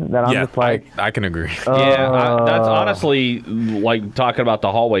long. That I'm just like, I can agree. That's honestly like talking about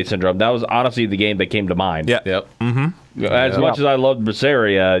the hallway syndrome. That was honestly the game that came to mind. Yep. As much as I loved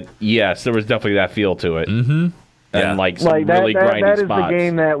Berseria, yes, there was definitely that feel to it. and like some like that, really grindy that is spots. the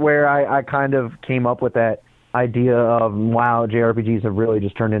game where I kind of came up with that idea of, wow, JRPGs have really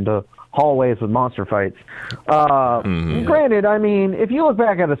just turned into hallways with monster fights. Granted, I mean, if you look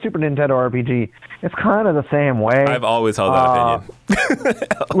back at a Super Nintendo RPG, it's kind of the same way. I've always held that opinion.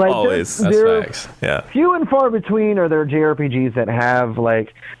 Like, always. That's facts. Yeah. Few and far between are there JRPGs that have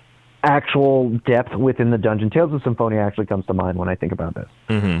like actual depth within the dungeon. Tales of Symphonia actually comes to mind when I think about this.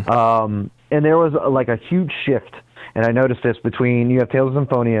 And there was like a huge shift, and I noticed this between, you have Tales of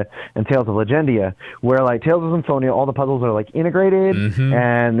Symphonia and Tales of Legendia, where like Tales of Symphonia, all the puzzles are like integrated,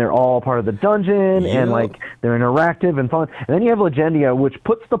 and they're all part of the dungeon, and like they're interactive and fun. And then you have Legendia, which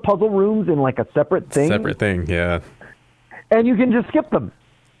puts the puzzle rooms in like a separate thing. Yeah. And you can just skip them.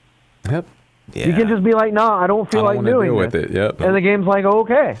 Yep. Yeah. You can just be like, nah, I don't feel like doing deal this. with it. Yep. And the game's like,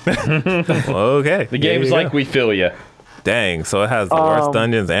 okay. Okay. The game's like, we feel you. Dang, so it has the worst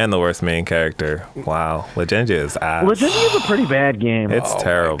dungeons and the worst main character. Wow. Legendia is ass. Legendia is a pretty bad game. It's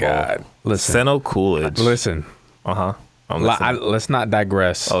terrible. God. Listen. Senno Coolidge. Listen. I'm listening. Let's not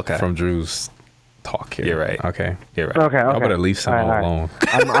digress Okay. from Drew's talk here. You're right. Okay. You're right. Okay. Y'all better leave Senno All right. alone.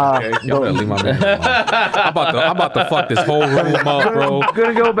 I'm Y'all better leave my man alone. I'm about to fuck this whole room up, bro.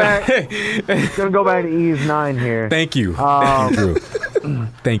 gonna go back. Gonna go back to Ys 9 here. Thank you. Thank you, Drew.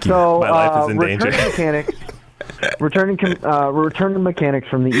 Thank you. So, My life is in danger. Returning mechanics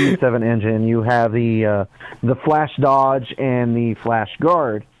from the E7 engine. You have the flash dodge and the flash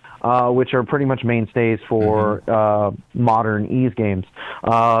guard, which are pretty much mainstays for modern Ys games,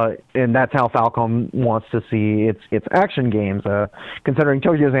 and that's how Falcom wants to see its action games. Considering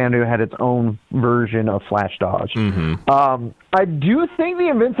Tokyo Xanadu had its own version of flash dodge, I do think the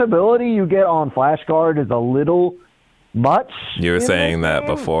invincibility you get on flash guard is a little much. You were saying that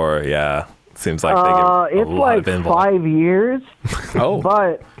before, yeah. Seems like they give a it's lot like of invul. 5 years.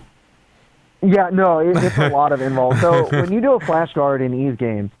 But yeah, no, it's a lot of invul. So when you do a flash guard in Ys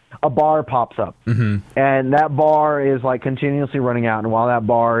games, a bar pops up, and that bar is like continuously running out. And while that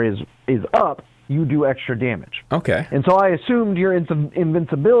bar is up, you do extra damage. Okay. And so I assumed your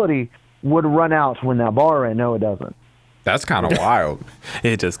invincibility would run out when that bar ran. No, it doesn't. That's kind of wild.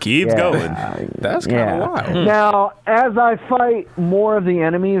 It just keeps going. That's kind of wild. Now, as I fight more of the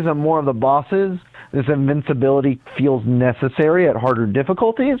enemies and more of the bosses, this invincibility feels necessary at harder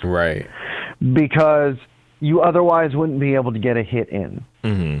difficulties. Right. Because you otherwise wouldn't be able to get a hit in.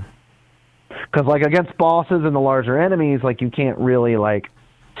 Because, like, against bosses and the larger enemies, like, you can't really, like,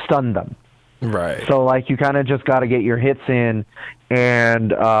 stun them. Right. So, like, you kind of just got to get your hits in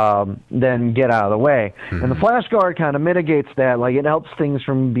and then get out of the way. And the flash guard kind of mitigates that. Like, it helps things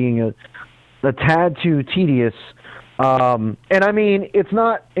from being a tad too tedious. And, I mean, it's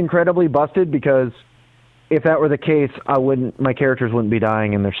not incredibly busted because if that were the case, my characters wouldn't be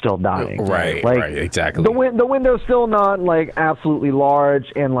dying and they're still dying. Right, like, right, exactly. The window's still not, like, absolutely large,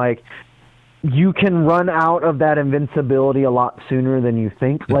 and, like, you can run out of that invincibility a lot sooner than you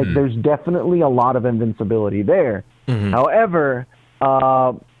think. Like, there's definitely a lot of invincibility there. However,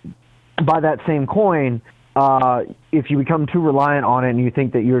 by that same coin, if you become too reliant on it and you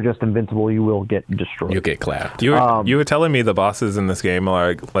think that you're just invincible, you will get destroyed. You'll get clapped. You were telling me the bosses in this game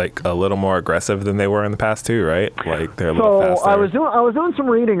are like a little more aggressive than they were in the past too, right? Like they're a little faster. I was doing some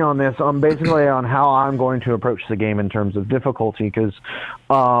reading on this, basically on how I'm going to approach the game in terms of difficulty, because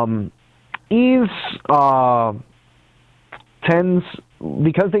Ys tends,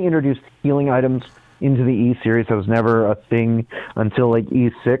 because they introduced healing items into the Ys series, that was never a thing until like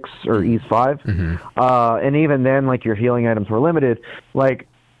Ys 6 or Ys 5. And even then, like, your healing items were limited. Like,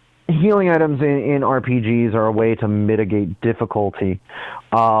 healing items in RPGs are a way to mitigate difficulty.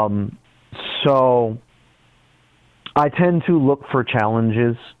 So I tend to look for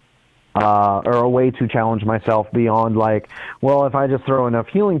challenges, or a way to challenge myself beyond, like, well, if I just throw enough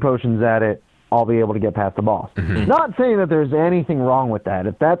healing potions at it, I'll be able to get past the boss. Not saying that there's anything wrong with that.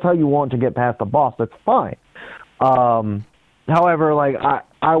 If that's how you want to get past the boss, that's fine. However, like,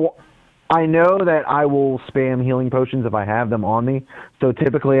 I know that I will spam healing potions if I have them on me. So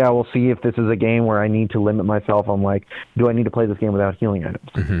typically I will see if this is a game where I need to limit myself. I'm like, do I need to play this game without healing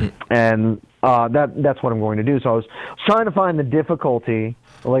items? And that's what I'm going to do. So I was trying to find the difficulty.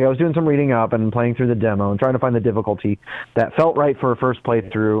 Like, I was doing some reading up and playing through the demo and trying to find the difficulty that felt right for a first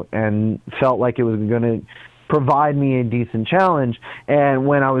playthrough and felt like it was going to provide me a decent challenge. And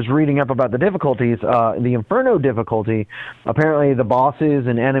when I was reading up about the difficulties, the Inferno difficulty, apparently the bosses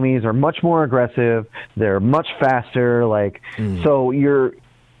and enemies are much more aggressive. They're much faster. Like, so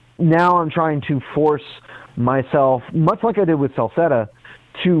now I'm trying to force myself, much like I did with Celceta,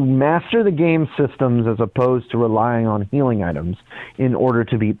 to master the game systems as opposed to relying on healing items in order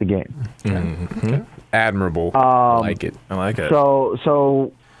to beat the game. Okay. Admirable. I like it.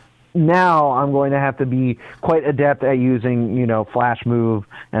 So now I'm going to have to be quite adept at using, flash move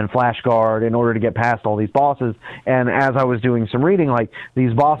and flash guard in order to get past all these bosses. And as I was doing some reading, like,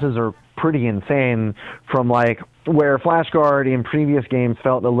 these bosses are pretty insane. From like where flash guard in previous games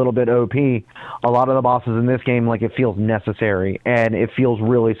felt a little bit OP, a lot of the bosses in this game, like, it feels necessary and it feels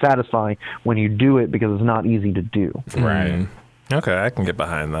really satisfying when you do it because it's not easy to do. Right. Okay, I can get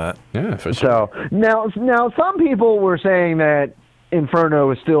behind that. Yeah, for sure. So now some people were saying that Inferno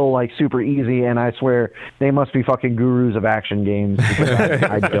is still like super easy, and I swear they must be fucking gurus of action games because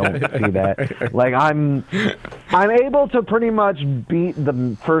I don't see that. Like, I'm able to pretty much beat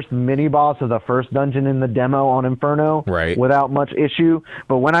the first mini boss of the first dungeon in the demo on Inferno without much issue,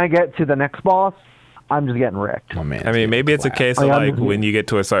 but when I get to the next boss, I'm just getting wrecked. Oh, man, I mean, maybe it's a case of like when you get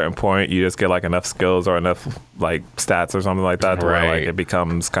to a certain point, you just get like enough skills or enough like stats or something like that, where like it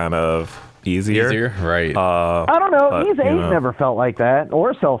becomes kind of easier, right? I don't know. Ys 8 never felt like that,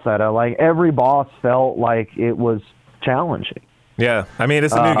 or Celceta. Like, every boss felt like it was challenging. Yeah, I mean,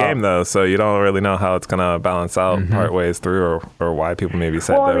 it's a new game though, so you don't really know how it's gonna balance out part ways through, or why people maybe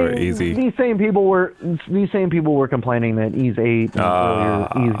said they were easy. These same people were complaining that Ys 8 and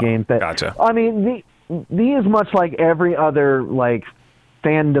earlier Ys games. Gotcha. I mean, these, much like every other like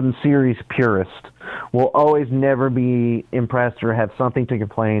fandom series purist, will always never be impressed or have something to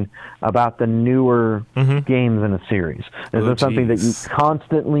complain about the newer games in a series. This is something that you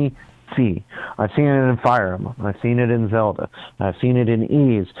constantly see. I've seen it in Fire Emblem. I've seen it in Zelda. I've seen it in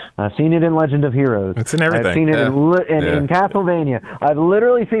Ys. I've seen it in Legend of Heroes. It's in everything. I've seen it in Castlevania. I've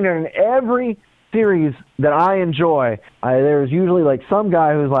literally seen it in every series that I enjoy. There's usually like some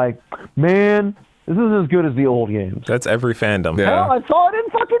guy who's like, man, this is as good as the old games. That's every fandom. Yeah. Hell, I saw it in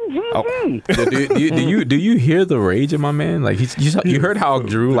fucking GG. Do you hear the rage of my man? Like, you heard how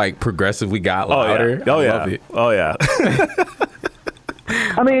Drew like progressively got louder. Oh yeah.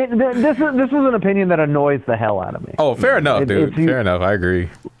 I mean, this is an opinion that annoys the hell out of me. Oh, fair enough, dude. Fair enough. I agree.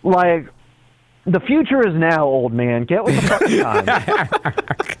 Like, the future is now, old man. Get with the fucking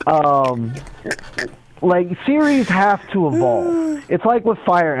time. Like, series have to evolve. It's like with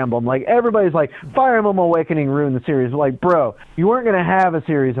Fire Emblem. Like, everybody's like, Fire Emblem Awakening ruined the series. Like, bro, you weren't going to have a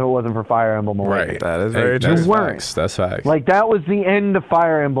series if it wasn't for Fire Emblem Awakening. Right. That is very true. You weren't. That's facts. Like, that was the end of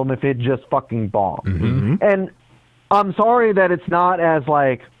Fire Emblem if it just fucking bombed. And I'm sorry that it's not as,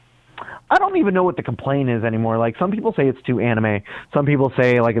 like, I don't even know what the complaint is anymore. Like, some people say it's too anime. Some people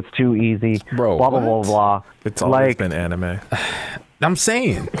say, like, it's too easy. Bro, blah, blah, blah, blah. It's always been anime. I'm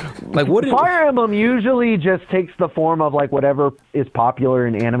saying, like, what? Fire Emblem usually just takes the form of like whatever is popular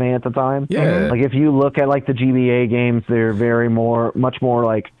in anime at the time. Yeah. Like, if you look at like the GBA games, they're much more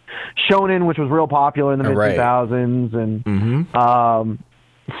like shonen, which was real popular in the mid 2000s, and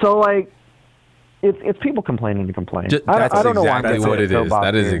so like it's people complaining to complain. I don't know why that's what it is.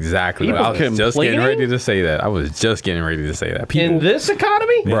 That is exactly. People I was just getting ready to say that. People, in this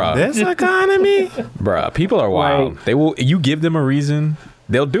economy, bruh. This economy, bruh. People are wild. Like, they will. You give them a reason,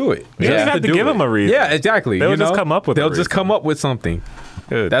 they'll do it. You don't have to give them a reason. Yeah, exactly. They'll just come up with. They'll just come up with something.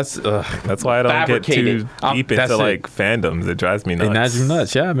 Dude, that's why I don't get too deep into like fandoms. It drives me nuts. It drives you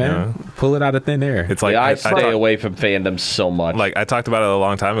nuts, yeah, man. Yeah. Pull it out of thin air. It's like I stay away from fandoms so much. Like, I talked about it a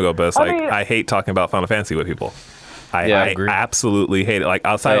long time ago, but it's I hate talking about Final Fantasy with people. I absolutely hate it. Like,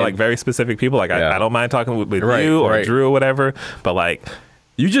 outside of like very specific people, like I don't mind talking with you or Drew or whatever, but like,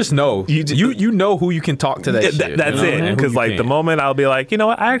 you just know you know who you can talk to that shit. That's it. Because like the moment I'll be like, you know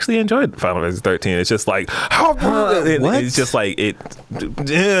what, I actually enjoyed Final Fantasy 13. It's just like, it's just like it.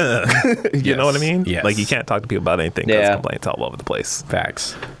 You know what I mean? Yes. Like, you can't talk to people about anything because complaints all over the place.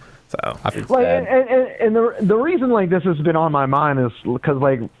 Facts. So like, and the reason like this has been on my mind is because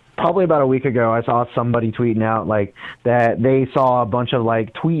like probably about a week ago I saw somebody tweeting out like that they saw a bunch of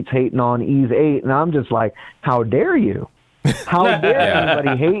like tweets hating on Ys 8, and I'm just like, how dare you? How dare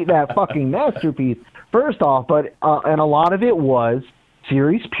anybody hate that fucking masterpiece? First off, but and a lot of it was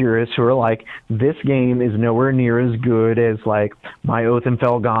series purists who are like, this game is nowhere near as good as like my Oath in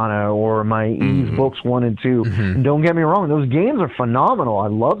Felghana or my Ys books 1 and 2. And don't get me wrong, those games are phenomenal. I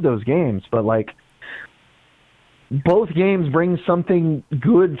love those games, but like, both games bring something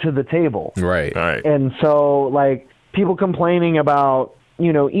good to the table. Right. And so like, people complaining about,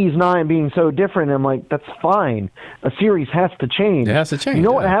 you know, Ys 9 being so different, I'm like, that's fine. A series has to change. It has to change. You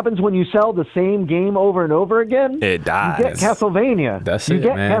know what happens when you sell the same game over and over again? It dies. You get Castlevania. That's you it,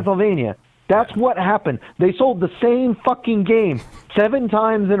 get man. Castlevania. That's what happened. They sold the same fucking game 7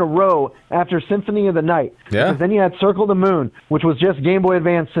 times in a row after Symphony of the Night. Yeah. Because then you had Circle the Moon, which was just Game Boy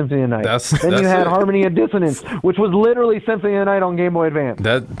Advance Symphony of the Night. Then you had Harmony of Dissonance, which was literally Symphony of the Night on Game Boy Advance.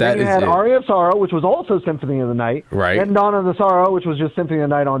 Then you had Aria of Sorrow, which was also Symphony of the Night. Right. Then Dawn of the Sorrow, which was just Symphony of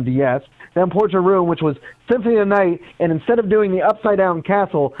the Night on DS. Then Portrait Room, which was Symphony of the Night, and instead of doing the Upside Down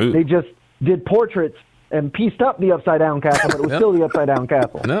Castle, they just did portraits and pieced up the Upside Down Castle, but it was still the Upside Down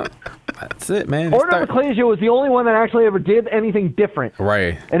Castle. No, that's it, man. Order of Ecclesia was the only one that actually ever did anything different.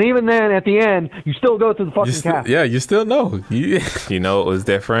 Right. And even then, at the end, you still go to the fucking castle. Yeah, you still know. You know it was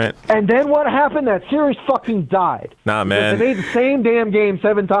different. And then what happened? That series fucking died. Nah, man. They made the same damn game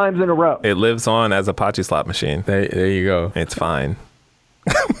 7 times in a row. It lives on as a Pachi slot machine. There you go. It's fine.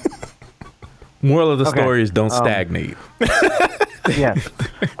 Moral of the story is don't stagnate. Yes.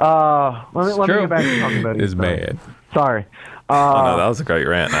 Let me get back to talking about it. It's bad. Sorry. No, that was a great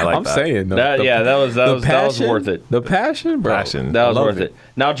rant. I like I'm that. saying that was worth it. The passion, bro. That was worth it.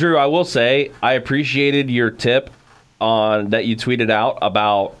 Now, Drew, I will say I appreciated your tip that you tweeted out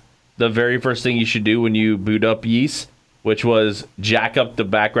about the very first thing you should do when you boot up Ys, which was jack up the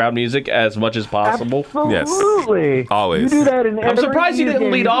background music as much as possible. Absolutely. Yes. Always. You do that in every I'm surprised you didn't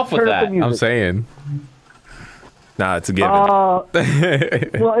game. lead off with Turn up that. the music. I'm saying. Nah, it's a given. Well,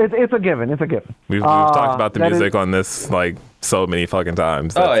 it's a given. It's a given. We've talked about the music on this like so many fucking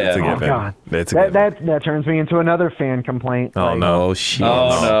times. It's a given. Oh, God. It's a given. That turns me into another fan complaint. Oh, no. Oh, shit.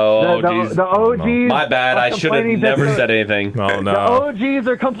 Oh, no. The OGs. My bad. I should have never said anything. Oh, no. The OGs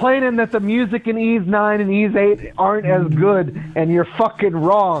are complaining that the music in Ys 9 and Ys 8 aren't as good, and you're fucking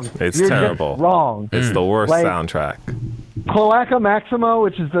wrong. It's you're terrible. Just wrong. It's the worst soundtrack. Cloaca Maxima,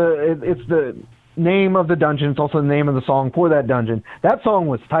 which is it's the name of the dungeon. It's also the name of the song for that dungeon. That song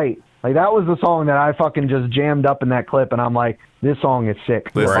was tight. Like, that was the song that I fucking just jammed up in that clip, and I'm like, this song is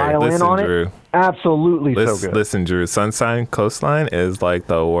sick. The violin on Drew. it, absolutely so good. Listen, Drew, Sunshine Coastline is like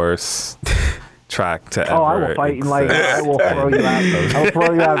the worst track to ever. Oh, I will fight you. Like, I will throw you out. I will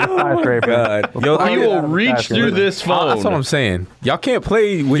throw you out of the skyscraper. God. You will reach through this phone. That's what I'm saying. Y'all can't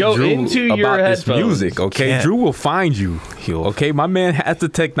play with Drew into your about this headphones. music, okay? Drew will find you. Okay, my man has the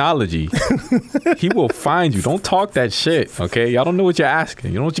technology. He will find you. Don't talk that shit, okay? Y'all don't know what you're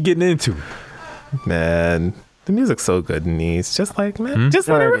asking. You know what you're getting into. Man, the music's so good in Ys. Just like, man, just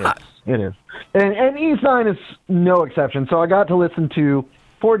let it rock. It is. And Ys 9 is no exception. So I got to listen to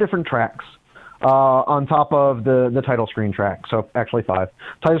 4 different tracks on top of the title screen track. So actually 5.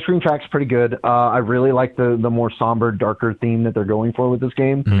 Title screen track's pretty good. I really like the more somber, darker theme that they're going for with this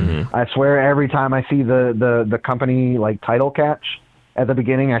game. Mm-hmm. I swear every time I see the company like title catch at the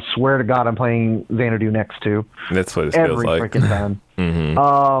beginning, I swear to God I'm playing Xanadu Next 2. That's what it feels like. Every freaking time.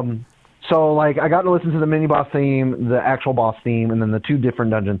 Mm-hmm. So, like, I got to listen to the mini-boss theme, the actual boss theme, and then the 2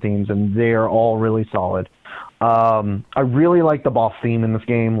 different dungeon themes, and they are all really solid. I really like the boss theme in this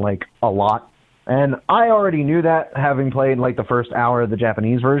game, like, a lot. And I already knew that, having played, like, the first hour of the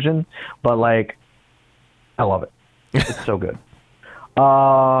Japanese version, but, like, I love it. It's so good.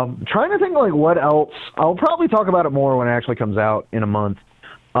 Trying to think, like, what else. I'll probably talk about it more when it actually comes out in a month.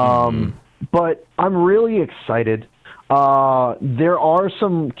 But I'm really excited. There are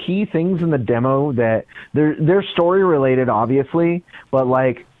some key things in the demo that they're story related, obviously, but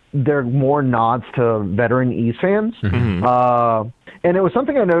like they're more nods to veteran Ys fans. Mm-hmm. And it was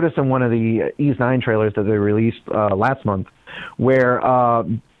something I noticed in one of the Ys 9 trailers that they released last month, where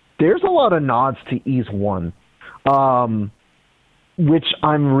there's a lot of nods to Ys 1, which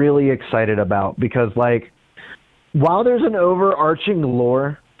I'm really excited about because, like, while there's an overarching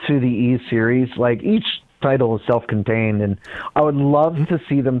lore to the Ys series, like each title is self-contained, and I would love to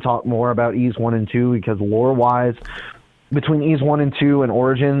see them talk more about Ys 1 and 2 because lore-wise, between Ys 1 and 2 and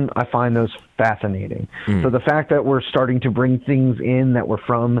Origin, I find those fascinating. So the fact that we're starting to bring things in that were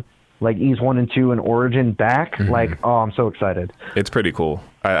from like Ys 1 and 2 and Origin back, like, oh, I'm so excited. It's pretty cool.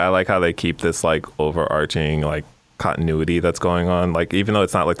 I like how they keep this like overarching like continuity that's going on. Like, even though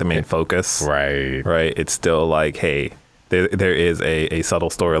it's not like the main focus, right? It's still like, hey, there is a subtle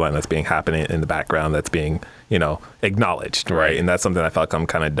storyline that's being happening in the background that's being, you know, acknowledged, right? And that's something that Falcom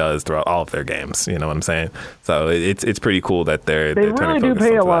kind of does throughout all of their games. You know what I'm saying? So it's pretty cool that they really do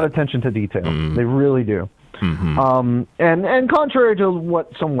pay a lot of attention to detail. They really do. Mm-hmm. And contrary to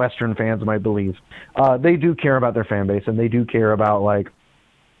what some Western fans might believe, they do care about their fan base and they do care about like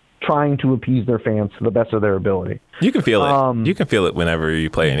trying to appease their fans to the best of their ability. You can feel it. You can feel it whenever you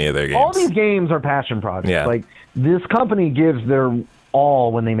play any of their games. All these games are passion projects. Yeah. Like, this company gives their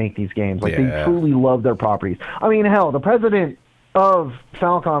all when they make these games. Like, they truly love their properties. I mean, hell, the president of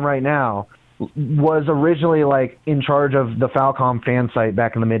Falcom right now was originally, like, in charge of the Falcom fan site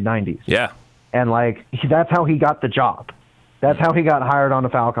back in the mid-'90s. Yeah. and like that's how he got the job. That's how he got hired onto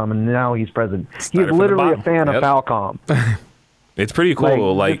Falcom, and now he's president. He's literally a fan of Falcom. It's pretty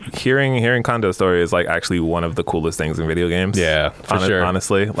cool. Like hearing Kondo's story is like actually one of the coolest things in video games. Yeah, for sure.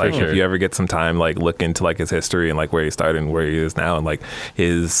 Honestly, like if you ever get some time, like look into like his history and like where he started and where he is now, and like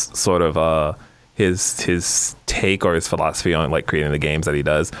his sort of his take or his philosophy on like creating the games that he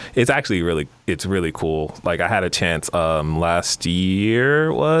does. It's actually really cool. Like I had a chance last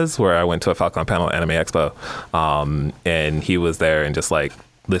year was where I went to a Falcom panel at Anime Expo, and he was there and just like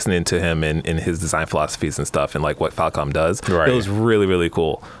listening to him and his design philosophies and stuff and like what Falcom does. Right. It was really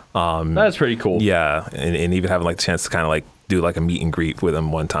cool. That's pretty cool. Yeah, and even having like the chance to kind of like do like a meet and greet with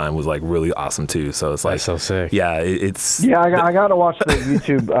him one time was like really awesome too. So it's like that's so sick. Yeah, it's I got to watch the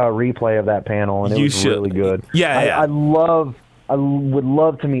YouTube replay of that panel, and it was really good. I would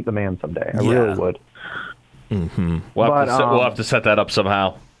love to meet the man someday. I really would. Mm-hmm. We'll have to set that up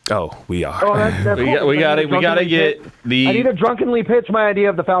somehow. Oh, we are. Oh, that's we got to get the. I need to drunkenly pitch my idea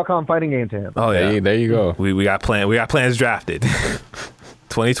of the Falcom fighting game to him. Oh yeah, there you go. We got plans drafted.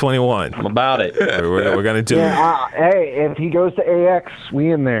 2021. I'm about it. We're gonna do. Yeah, hey, if he goes to AX,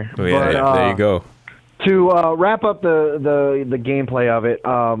 we in there. There you go. To wrap up the gameplay of it,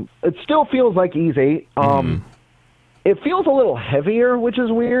 it still feels like Ys 8. It feels a little heavier, which is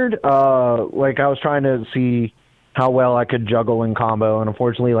weird. Like I was trying to see how well I could juggle and combo, and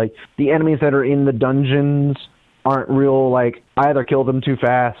unfortunately, like the enemies that are in the dungeons aren't real. Like I either kill them too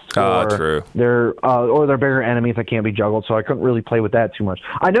fast, or they're bigger enemies that can't be juggled. So I couldn't really play with that too much.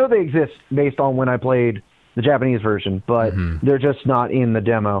 I know they exist based on when I played the Japanese version, but they're just not in the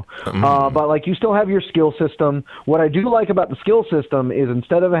demo. But like you still have your skill system. What I do like about the skill system is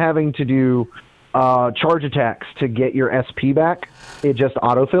instead of having to do charge attacks to get your SP back, it just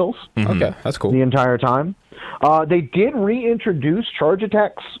autofills. Okay, that's cool. The entire time. They did reintroduce charge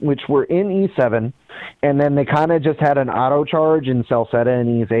attacks, which were in E7, and then they kind of just had an auto charge in Celceta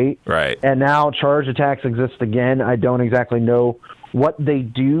and Ys 8. Right. And now charge attacks exist again. I don't exactly know what they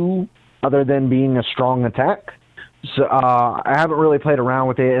do other than being a strong attack. So I haven't really played around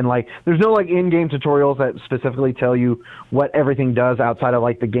with it, and like there's no like in-game tutorials that specifically tell you what everything does outside of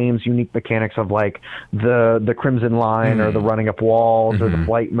like the game's unique mechanics of like the Crimson Line or the running up walls or the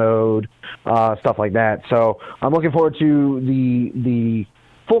flight mode, stuff like that. So I'm looking forward to the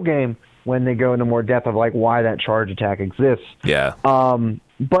full game when they go into more depth of like why that charge attack exists. Yeah.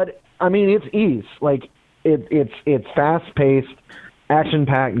 But I mean it's Ys. Like it's fast-paced,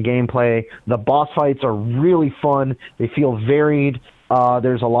 action-packed gameplay. The boss fights are really fun. They feel varied.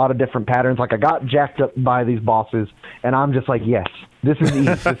 There's a lot of different patterns. Like I got jacked up by these bosses, and I'm just like, yes, this is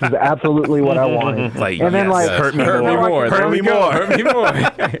Ys. This is absolutely what I wanted. Like, and then like hurt me more.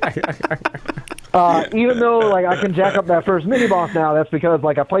 Even though like I can jack up that first mini boss now, that's because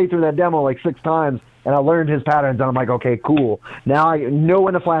like I played through that demo like 6 times. And I learned his patterns, and I'm like, okay, cool. Now I know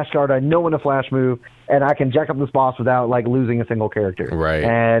when to flash start, I know when to flash move, and I can jack up this boss without, like, losing a single character. Right.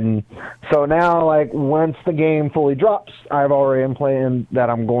 And so now, like, once the game fully drops, I've already am playing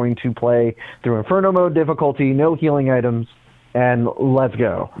that I'm going to play through Inferno mode difficulty, no healing items, and let's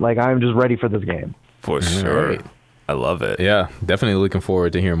go. Like, I'm just ready for this game. For sure. Right. I love it. Yeah, definitely looking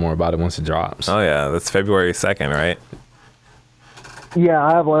forward to hearing more about it once it drops. Oh, yeah. That's February 2nd, right? Yeah,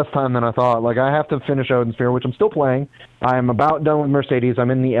 I have less time than I thought. Like, I have to finish Odin Sphere, which I'm still playing. I'm about done with Mercedes. I'm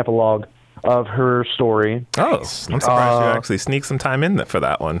in the epilogue of her story. Oh, I'm surprised you actually sneaked some time in for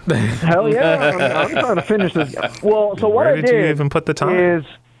that one. Hell yeah. I'm trying to finish this. Well, so what Where did you even put the time? Is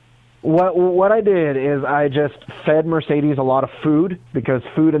what I did is I just fed Mercedes a lot of food, because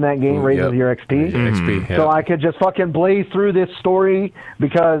food in that game raises your XP. XP, So I could just fucking blaze through this story,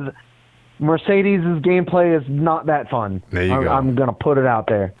 because Mercedes' gameplay is not that fun. There you go. I'm going to put it out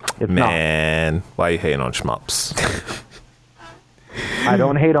there. It's Man, why are you hating on shmups? I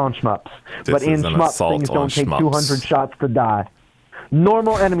don't hate on shmups. But in shmups, things don't take 200 shots to die.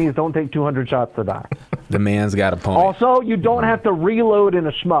 Normal enemies don't take 200 shots to die. The man's got a point. Also, you don't have to reload in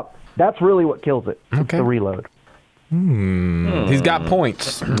a shmup. That's really what kills it. It's the reload. He's got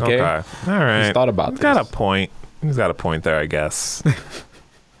points. Okay. All right. He's thought about this. He's got a point. He's got a point there, I guess.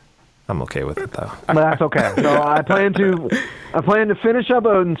 I'm okay with it though. But that's okay. So I plan to finish up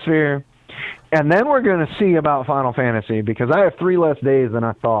Odin Sphere, and then we're going to see about Final Fantasy, because I have 3 less days than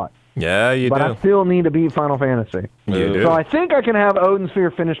I thought. Yeah, you but do. But I still need to beat Final Fantasy. You do. So I think I can have Odin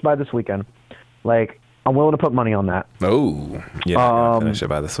Sphere finished by this weekend. Like, I'm willing to put money on that. Oh, yeah. Finish it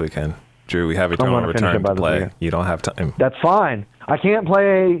by this weekend. Drew, we have Eternal Return to play. You don't have time. That's fine. I can't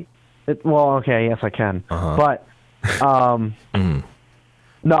play it. Well, okay, yes, I can. But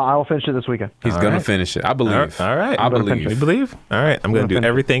No, I will finish it this weekend. He's going to finish it. I believe. All right. I believe. You believe? All right. I'm going to do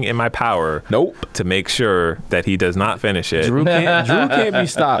everything in my power to make sure that he does not finish it. Drew can't be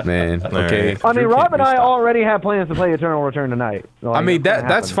stopped, man. Okay. I mean, Rob and I already have plans to play Eternal Return tonight. So I mean,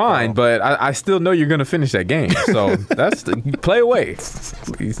 that's fine, but I still know you're going to finish that game. So play away.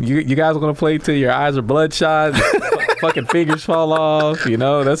 You guys are going to play till your eyes are bloodshot, fucking fingers fall off. You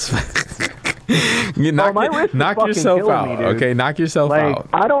know, that's... knock yourself out, okay? Knock yourself out.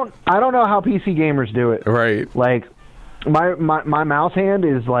 I don't know how PC gamers do it. Right. Like, my mouse hand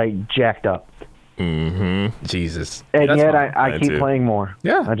is like jacked up. Mm-hmm. Jesus. And yet I keep playing more.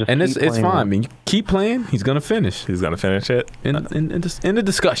 Yeah. It's fine. I mean, keep playing. He's gonna finish. He's gonna finish it in the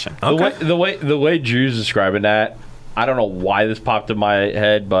discussion. Okay. The way Drew's describing that, I don't know why this popped in my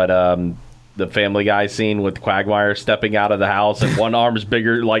head, but the Family Guy scene with Quagmire stepping out of the house and one arm's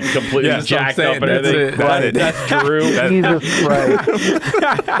bigger, like completely jacked up and everything. That's Drew. Jesus Christ.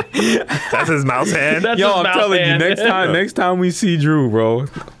 That's his mouse hand. I'm telling you, next time we see Drew, bro,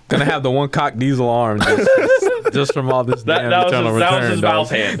 gonna have the one cock diesel arm just from all this damn Eternal Return. That was his mouse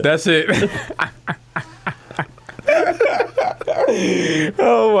hand. That's it.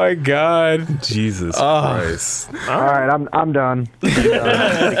 Oh my God, Jesus Christ! All right, I'm done.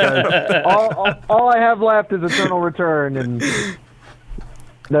 Because all I have left is Eternal Return, and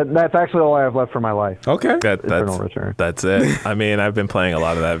that's actually all I have left for my life. Okay, Eternal Return. That's it. I mean, I've been playing a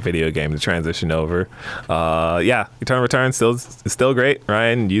lot of that video game to transition over. Eternal Return still great.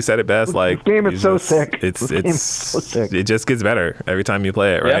 Ryan, you said it best. Like, this game is so sick. It's so sick. It just gets better every time you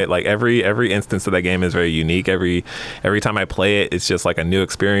play it, right? Yep. Like every instance of that game is very unique. Every time I play it, it's just like a new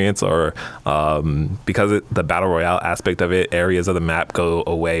experience. Or because the battle royale aspect of it, areas of the map go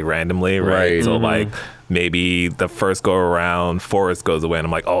away randomly, right? So like, maybe the first go around, forest goes away, and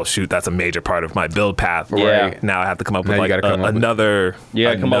I'm like, oh shoot, that's a major part of my build path. Right now, I have to come up with like another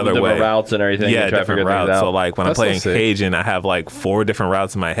different routes and everything. Yeah, different routes. So like when I'm playing Cajun, I have like 4 different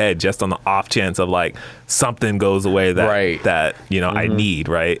routes in my head, just on the off chance of like something goes away that I need,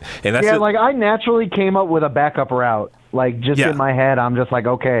 right? And that's like I naturally came up with a backup route. Like, just in my head, I'm just like,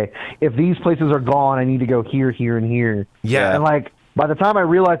 okay, if these places are gone, I need to go here, here, and here. Yeah. And like, by the time I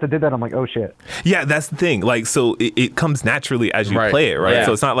realized I did that, I'm like, oh shit. Yeah, that's the thing. Like, so it comes naturally as you play it, right? Yeah.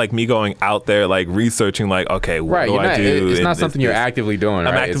 So it's not like me going out there, like, researching, like, okay, what do I do? It's not something you're actively doing, right?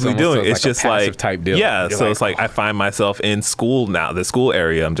 I'm actively doing it. It's just like, type deal. Yeah, so it's like I find myself in school now, the school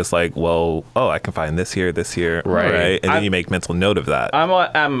area. I'm just like, well, I can find this here, right? And then you make mental note of that.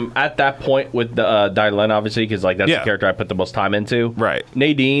 I'm at that point with the Dylan, obviously, because, like, that's the character I put the most time into. Right.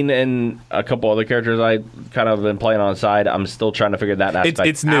 Nadine and a couple other characters I kind of been playing on the side. I'm still trying to figure that aspect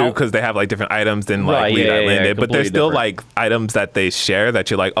It's new because they have like different items than like Lead Landed, but there's still like items that they share that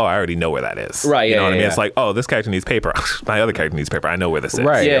you're like, oh, I already know where that is. Right. You know what I mean? It's like, oh, this character needs paper. My other character needs paper. I know where this is.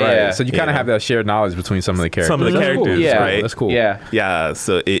 Right. Yeah. So you kind of have that shared knowledge between some of the characters. Some of the characters, cool. right? That's cool. Yeah.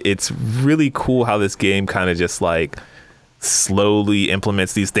 So it's really cool how this game kind of just like slowly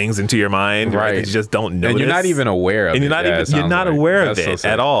implements these things into your mind, right? That you just don't notice, and you're not even aware of it. And you're not aware of it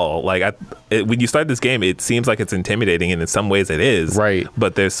at all. Like when you start this game, it seems like it's intimidating, and in some ways it is, right?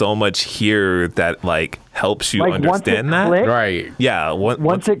 But there's so much here that like helps you understand that, right? Yeah.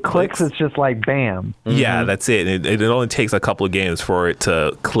 Once it clicks, it's just like bam. Yeah, that's it. It only takes a couple of games for it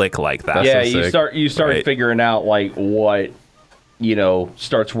to click like that. Yeah, you start figuring out like what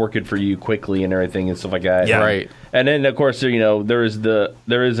starts working for you quickly and everything and stuff like that. Yeah. Right. And then of course, there is an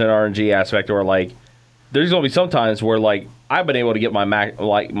RNG aspect where like there's gonna be some times where like I've been able to get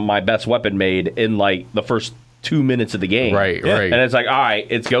my best weapon made in like the first 2 minutes of the game. Right. And it's like, all right,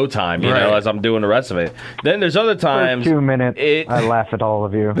 it's go time, you know, as I'm doing the rest of it. Then there's other times. 2 minutes. I laugh at all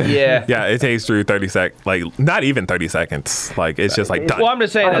of you. Yeah. Yeah, it takes through 30 seconds. Like, not even 30 seconds. Like, it's just like done. Well, I'm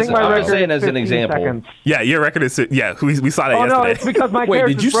just saying as an example. Seconds. Yeah, your record is, we saw that yesterday. No, it's because my Wait,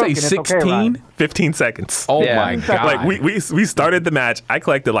 did you say broken. 16? Okay, 15 seconds. Oh my God. Like, we started the match. I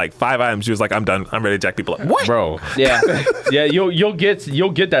collected like 5 items. She was like, I'm done. I'm ready to jack people up. What? Bro. Yeah. Yeah, you'll get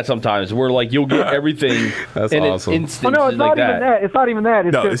that sometimes where like you'll get everything. That's in awesome. An instant. No, it's not even that. It's not even that.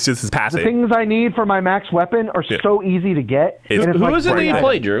 It's just his passing. The things I need for my max weapon are so easy to get. Who is it that you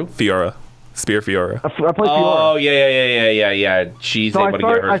play, Drew? Fiora. Spear Fiora. I play Fiora. Oh, yeah. She's able to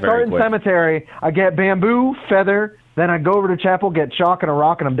get hers very quick. I start in Cemetery. I get Bamboo, Feather, then I go over to Chapel, get Chalk and a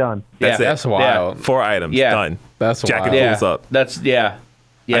Rock, and I'm done. That's it. That's wild. Yeah. 4 items. Done. That's Jacket wild. pulls up. That's, yeah.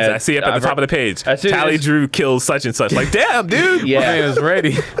 I see it at the top of the page. Tally Drew kills such and such. Like, damn, dude. Yeah, man is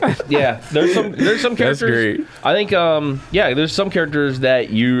ready. Yeah, there's some characters. That's great. I think there's some characters that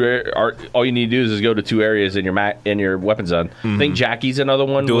all you need to do is go to 2 areas in your weapon zone. I think Jackie's another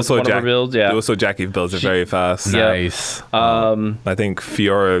one. One of her builds. Yeah, Duoso Jackie builds are very fast. Nice. I think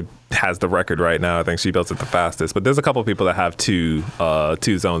Fiora has the record right now. I think she builds it the fastest. But there's a couple of people that have two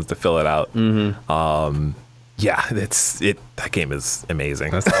zones to fill it out. Yeah, that game is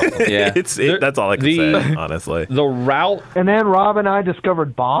amazing. That's awesome. Yeah, that's all I can say, honestly. The route, and then Rob and I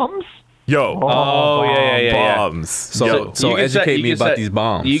discovered bombs. Yeah. Bombs. So educate me about these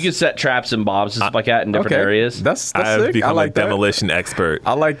bombs. You can set traps and bombs and stuff like that in different areas. That's I've sick. become I like a demolition expert.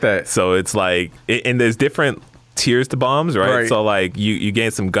 I like that. So it's like, and there's different tiers to bombs, right? So like you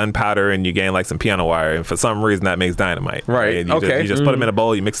gain some gunpowder and you gain like some piano wire, and for some reason that makes dynamite. Right. And you just put them in a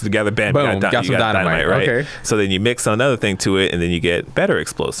bowl, you mix it together, bam, boom, you got some dynamite, right? Okay. So then you mix another thing to it, and then you get better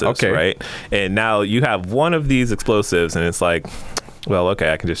explosives, right? And now you have one of these explosives, and it's like, well,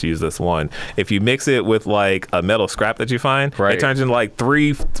 okay, I can just use this one. If you mix it with like a metal scrap that you find, it turns into like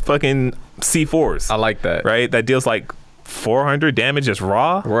 3 fucking C4s. I like that. Right? That deals like 400 damage just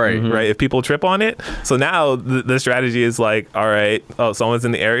raw, right? If people trip on it. So now the strategy is like, all right, someone's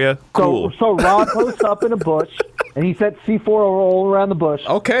in the area, cool. So Rob posts up in a bush, and he sets C4 all around the bush.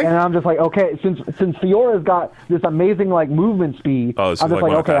 Okay. And I'm just like, okay, since Fiora's got this amazing like movement speed, I'm just like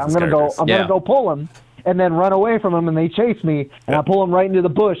okay, I'm gonna go pull him. And then run away from them, and they chase me, and I pull them right into the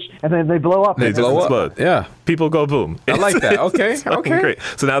bush, and then they blow up. They blow up. Yeah, people go boom. I like that. Okay, great.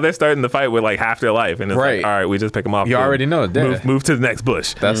 So now they're starting the fight with like half their life, and it's like, all right, we just pick them off. You already know. Move to the next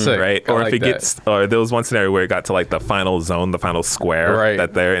bush. That's it, right? Or if it gets, or there was one scenario where it got to like the final zone, the final square, right?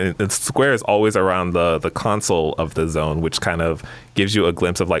 And the square is always around the console of the zone, which kind of gives you a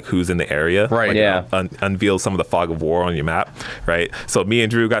glimpse of like who's in the area, right? Like, unveils some of the fog of war on your map, right? So me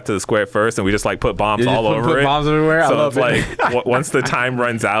and Drew got to the square first, and we just like put bombs all over it. Bombs everywhere. So it's like once the time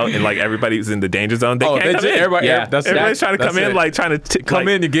runs out and like everybody's in the danger zone, they can't come in. Everybody's trying to come in, like trying to come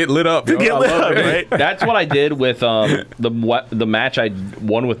in and get lit up. Right? That's what I did with the match I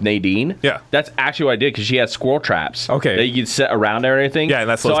won with Nadine. Yeah, that's actually what I did because she has squirrel traps. Okay, that you could set around there and everything. Yeah, and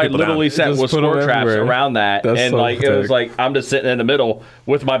that's so I literally set with squirrel traps around that, and like it was like I'm just sitting in the middle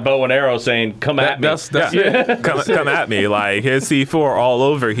with my bow and arrow saying, "Come at me." Come at me. Like here's C4 all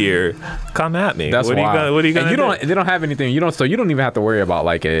over here. Come at me. That's what are you gonna do? They don't have anything. So you don't even have to worry about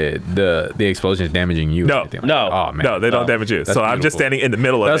like the explosions damaging you. No. Oh man. No, they don't damage you. So I'm just standing in the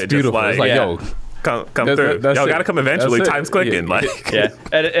middle of it. That's beautiful. Just like, yo. Come through. Y'all gotta come eventually. Time's clicking.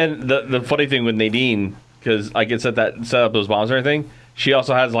 And the funny thing with Nadine, because I can set up those bombs or anything, she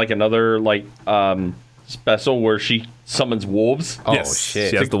also has like another like special where she summons wolves. Oh shit!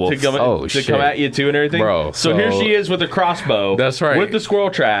 She has the wolves. To come at you too and everything, bro. So here she is with a crossbow. That's right. With the squirrel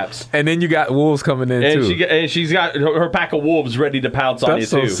traps, and then you got wolves coming in too. She's got her pack of wolves ready to pounce on you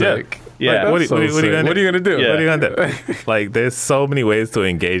too. Sick. Yeah. Like, what are you gonna do? Yeah. What are you gonna do? Like, there's so many ways to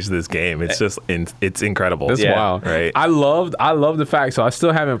engage this game. It's just it's incredible. That's wild, right? I love the fact. So I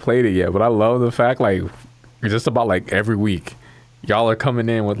still haven't played it yet, but I love the fact like just about like every week. Y'all are coming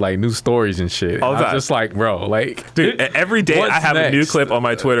in with like new stories and shit. I'm just like, bro, like, dude, every day I have a new clip on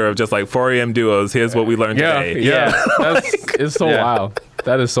my Twitter of just like 4 a.m. duos. Here's what we learned today. Yeah, it's so wild.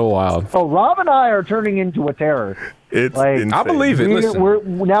 That is so wild. Oh, Rob and I are turning into a terror. It's like, insane. I believe it. We're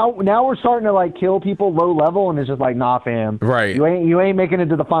now starting to like kill people low level, and it's just like, nah, fam. Right. You ain't making it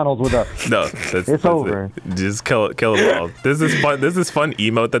to the finals with us. No, it's over. Just kill them all. This is fun. This is fun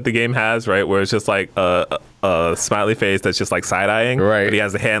emote that the game has, right? Where it's just like a smiley face that's just like side eyeing, right? But he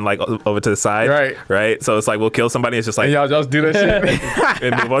has the hand like over to the side, right? So it's like we'll kill somebody. It's just like, and y'all just do that shit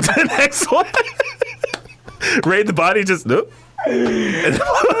and move on to the next one. Raid the body, just nope.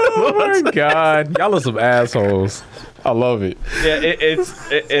 Oh my god, y'all are some assholes. I love it. Yeah,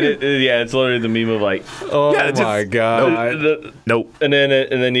 it's literally the meme of like, oh my god, nope. And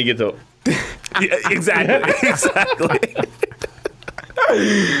then you get the exactly.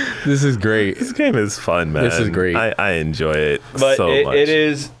 This is great. This game is fun, man. This is great. I enjoy it but so much. It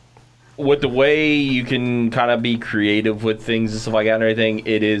is with the way you can kind of be creative with things and stuff like that and everything.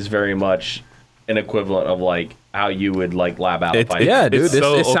 It is very much an equivalent of like how you would like lab out a fight. Yeah, dude.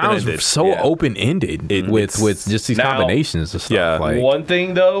 It sounds open-ended. so open-ended with just these combinations and stuff. Yeah. Like, one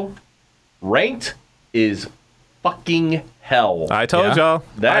thing though, ranked is fucking hell. I told y'all.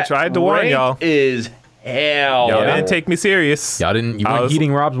 I tried to warn y'all. Is hell. Y'all didn't take me serious. Y'all didn't. You weren't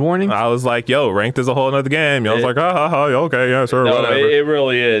heeding Rob's warning. I was like, yo, ranked is a whole other game. Y'all was like, okay, yeah, sure, No, whatever. it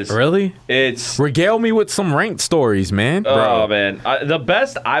really is. Really? It's regale me with some ranked stories, man. Oh man, the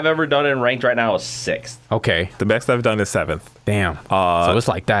best I've ever done in ranked right now is 6th. Okay. The best I've done is 7th. Damn. So it's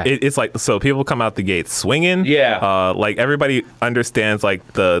like that. It's like, so people come out the gate swinging. Yeah. Like everybody understands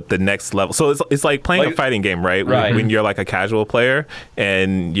like the next level. So it's like playing a fighting game, right? Right. When you're like a casual player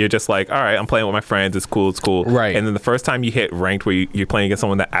and you're just like, all right, I'm playing with my friends. It's cool. Right. And then the first time you hit ranked where you're playing against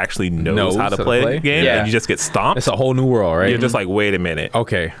someone that actually knows how to play the game and you just get stomped. It's a whole new world, right? You're just like, wait a minute.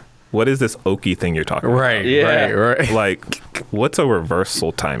 Okay. What is this Oki thing you're talking about? Right. Like, what's a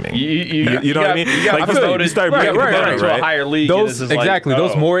reversal timing? You know what I mean? You got promoted, you start breaking it down, to a higher league. Those and exactly.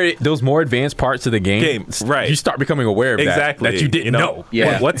 Like, Those more advanced parts of the game. Right. You start becoming aware of that you didn't know.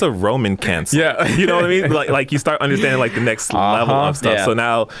 Yeah. What's a Roman cancel? Yeah. You know what I mean? Like you start understanding like the next level of stuff. Yeah. So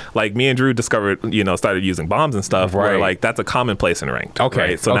now, like me and Drew discovered, started using bombs and stuff. Where like that's a commonplace in ranked. Okay.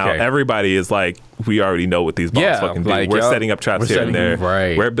 Right? So now everybody is like, we already know what these bombs fucking do. like, We're setting up traps here and there.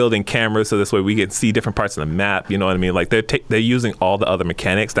 Right. We're building cameras so this way we can see different parts of the map. You know what I mean? Like they're using all the other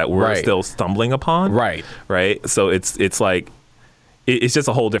mechanics that we're still stumbling upon. Right. Right. So it's like it's just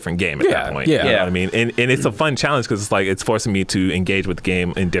a whole different game at that point. Yeah. You know what I mean? And it's a fun challenge because it's like it's forcing me to engage with the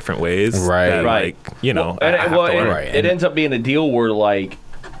game in different ways. Right. That, Right. Like, I have to learn. It ends up being a deal where like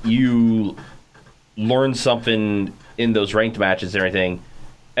you learn something in those ranked matches and everything,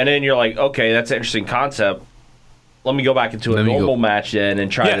 and then you're like, okay, that's an interesting concept. Let me go back into a normal match then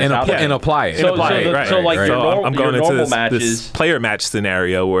and try this out. And apply it. So I'm going into normal this matches. player match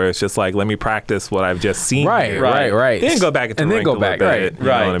scenario where it's just like, let me practice what I've just seen. Right. Then go back into and then ranked go a little back. bit, Right. you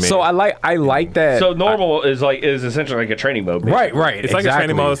know what I mean? So I like that. So normal is essentially like a training mode. Basically. Right. It's like a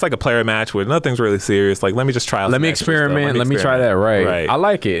training mode. It's like a player match where nothing's really serious. Like, let me just try out. Let me experiment. Let me try that. Right. I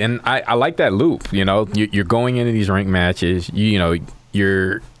like it, and I like that loop. You're going into these ranked matches.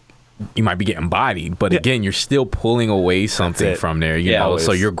 You might be getting bodied, but again, you're still pulling away something from there. You know,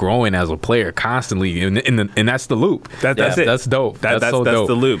 so you're growing as a player constantly, and that's the loop. That's it. That's dope. That's so dope. That's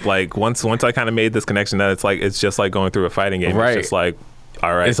the loop. Like once I kind of made this connection, that it's just like going through a fighting game. Right. It's just like,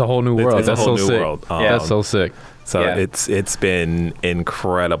 all right, it's a whole new world. It's that's a whole so new sick. world. That's so sick. So it's been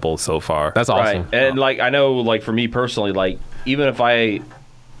incredible so far. That's awesome. Right. And like I know, like for me personally, like even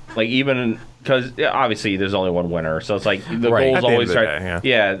because obviously there's only one winner, so it's like the goal is always like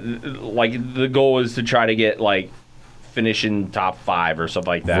the goal is to try to get like finish in top 5 or something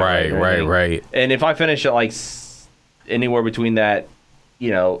like that. Right. And if I finish at like anywhere between that,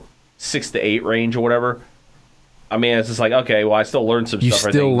 6 to 8 range or whatever, I mean, it's just like, okay, well, I still learned some stuff.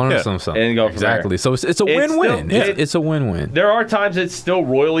 You still learn some stuff. And go from exactly. there. So it's a win-win. It's a win-win. There are times it still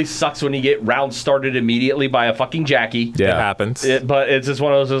royally sucks when you get round started immediately by a fucking Jackie. Yeah, it happens. But it's just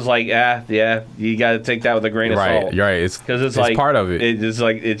one of those like, you got to take that with a grain of salt. Right. Because it's like part of it. It's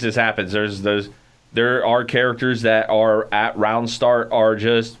like it just happens. There are characters that are at round start are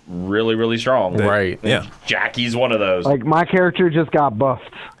just really, really strong. Right. And Jackie's one of those. Like my character just got buffed.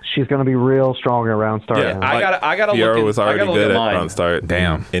 She's going to be real strong at round start. Yeah, I gotta Fiora look at, was already good at round start.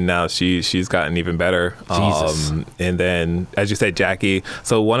 Damn. And now she's gotten even better. Jesus. And then, as you said, Jackie.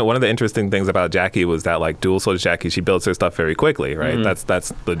 So one of the interesting things about Jackie was that like dual sword Jackie, she builds her stuff very quickly, right? Mm-hmm.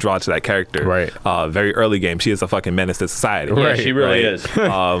 That's the draw to that character. Right. Very early game, she is a fucking menace to society. Yeah, she really is.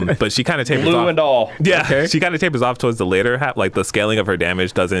 But she kind of tapers off. Blue and all. Yeah, Okay. she kind of tapers off towards the later half. Like the scaling of her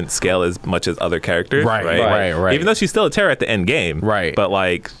damage doesn't scale as much as other characters. Right. Even though she's still a terror at the end game. Right. But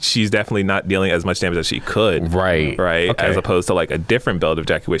like she's definitely not dealing as much damage as she could. Right. Okay. As opposed to like a different build of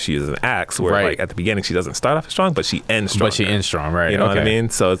Jackie where she uses an axe, where like at the beginning she doesn't start off strong, but she ends strong. Right. You know what I mean?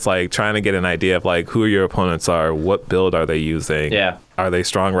 So it's like trying to get an idea of like who your opponents are, what build are they using? Yeah. Are they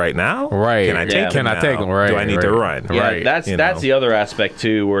strong right now? Right. Can I take them? take them? Right. Do I need to run? Yeah, Right. that's the other aspect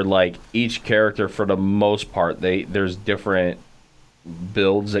too, where like each character for the most part, there's different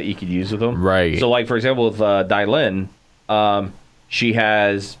builds that you could use with them. Right. So like for example with Dylin, she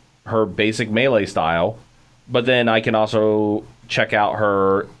has her basic melee style, but then I can also check out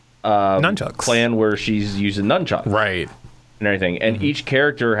her nunchucks clan where she's using nunchucks. Right. And everything. And each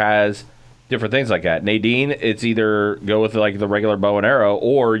character has different things like that. Nadine, it's either go with like the regular bow and arrow,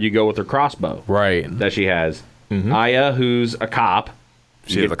 or you go with her crossbow. Right. That she has. Aya, who's a cop.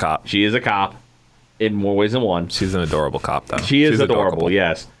 She is a cop. She is a cop in more ways than one. She's an adorable cop, though. She's adorable,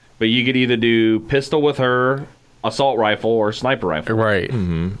 yes. But you could either do pistol with her, assault rifle, or sniper rifle. Right.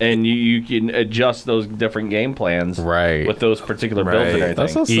 And you can adjust those different game plans with those particular builds and everything.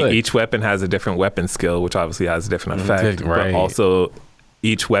 That's so sick. Each weapon has a different weapon skill, which obviously has a different effect. Right. But also,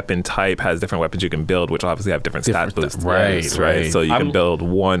 each weapon type has different weapons you can build, which obviously have different stat boosts. Right. So you can build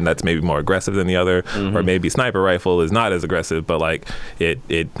one that's maybe more aggressive than the other, or maybe sniper rifle is not as aggressive, but like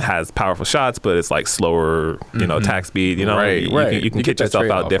it has powerful shots, but it's like slower, attack speed. You can kit yourself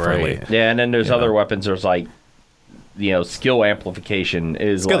out differently. Right. Yeah, and then there's other weapons. There's like, skill amplification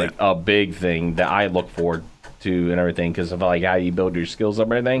is like a big thing that I look forward to and everything because of like how you build your skills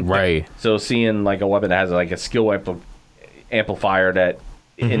up and everything. Right. So seeing like a weapon that has like a skill amplifier that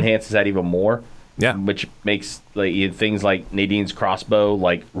enhances that even more. Yeah. Which makes like things like Nadine's crossbow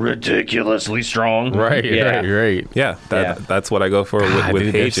like ridiculously strong. Right. Yeah, that's what I go for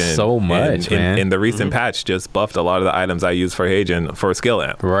with Hagen. So much, man. And the recent patch just buffed a lot of the items I use for Hagen for skill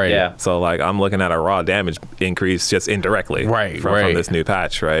amp. Right. Yeah. So like I'm looking at a raw damage increase just indirectly. From this new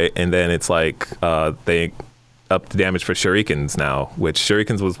patch, right? And then it's like they up the damage for shurikens now, which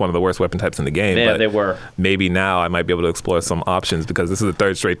shurikens was one of the worst weapon types in the game. Yeah, but they were. Maybe now I might be able to explore some options because this is the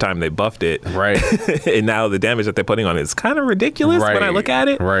third straight time they buffed it. Right. And now the damage that they're putting on it is kind of ridiculous when I look at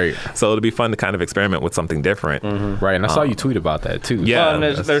it. Right. So it'll be fun to kind of experiment with something different. Right. And I saw you tweet about that too. Yeah. Well,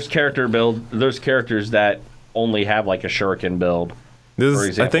 and there's characters that only have like a shuriken build. For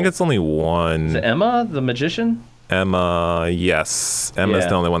example. I think it's only one. Is it Emma, the magician? Emma, yes. Emma's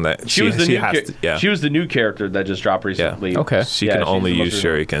the only one that she was the new character that just dropped recently. Yeah. Okay. She can only use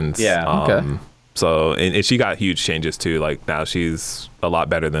shurikens. Yeah. Okay. So and she got huge changes too. Like now she's a lot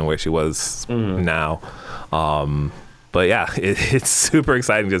better than where she was now. But yeah, it's super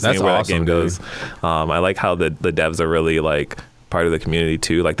exciting just seeing where that game goes. I like how the devs are really like part of the community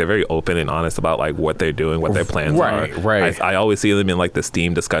too. Like they're very open and honest about like what they're doing, what their plans are. Right. I always see them in like the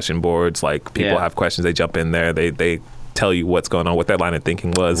Steam discussion boards. Like people have questions, they jump in there. They tell you what's going on, what their line of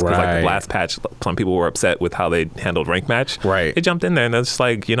thinking was. Because like the last patch, some people were upset with how they handled rank match. Right. They jumped in there and it's just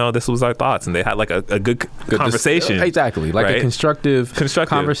like, this was our thoughts, and they had like a good conversation. Exactly, like a constructive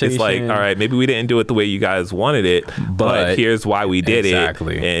conversation. It's like, all right, maybe we didn't do it the way you guys wanted it, but here's why we did it,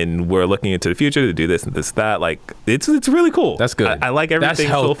 and we're looking into the future to do this and this that. Like it's really cool. That's good. I like everything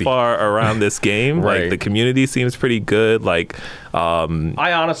so far around this game. Like the community seems pretty good. Like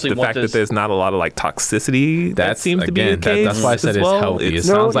I honestly the fact that there's not a lot of like toxicity that seems to be the case. That's why I said it's healthy. It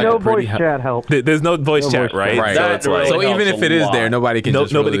sounds like no a pretty voice chat helps. There's no voice chat, right? Right. So even if it is there, nobody can.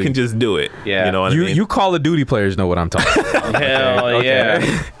 Nobody can just do it. Yeah. You know what I mean? You Call of Duty players know what I'm talking about. Hell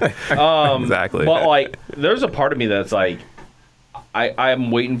yeah. Exactly. But like, there's a part of me that's like,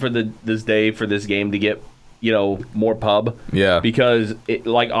 I'm waiting for this day for this game to get more pub. Yeah. Because it,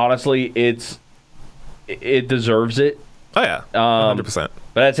 like, honestly, it deserves it. Oh yeah, 100%.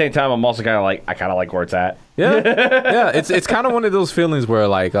 But at the same time, I'm also kind of like where it's at. Yeah, it's kind of one of those feelings where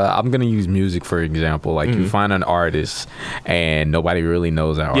like I'm gonna use music for example. Like you find an artist and nobody really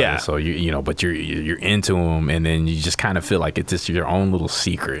knows that artist, so but you're into them, and then you just kind of feel like it's just your own little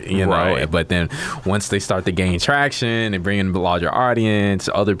secret, know. But then once they start to gain traction and bring in a larger audience,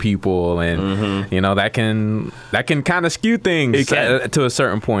 other people, and that can kind of skew things to a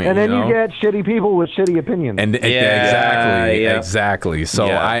certain point. And then you get shitty people with shitty opinions. And exactly. So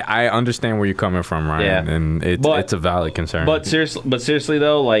I understand where you're coming from, Ryan. Yeah. And it's a valid concern. But seriously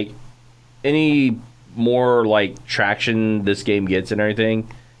though, like any more like traction this game gets and everything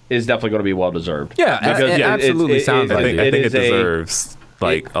is definitely going to be well deserved. Yeah, because it absolutely sounds like it. I think it deserves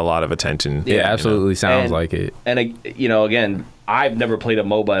a lot of attention. Yeah, absolutely sounds like it. And again, I've never played a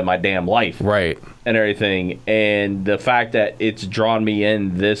MOBA in my damn life, right? And everything, and the fact that it's drawn me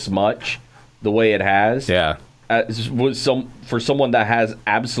in this much, the way it has, for someone that has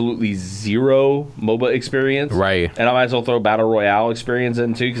absolutely zero MOBA experience, right? And I might as well throw Battle Royale experience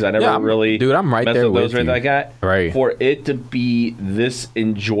in too, because I never really, dude, I'm right there with those like that. Right. For it to be this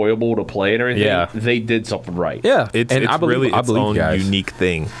enjoyable to play and everything, they did something right. Yeah, it's really its own unique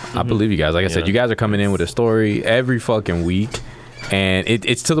thing. I believe you guys. Like I said, you guys are coming in with a story every fucking week. And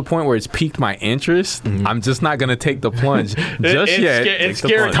it's to the point where it's piqued my interest. I'm just not gonna take the plunge just yet. It's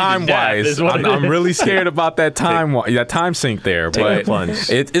scary time wise. I'm really scared about that time sink there. But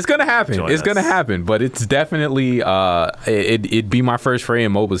it's gonna happen. It's gonna happen. But it's definitely it'd be my first foray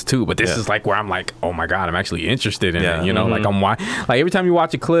in MOBAs too. But this is like where I'm like, oh my god, I'm actually interested in it. Like like every time you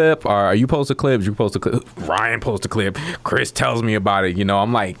watch a clip or you post a clip, Ryan posts a clip, Chris tells me about it.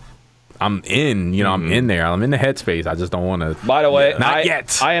 I'm like, I'm in, I'm in there. I'm in the headspace. I just don't want to. By the way, not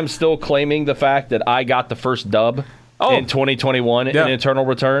yet. I am still claiming the fact that I got the first dub in 2021 in Eternal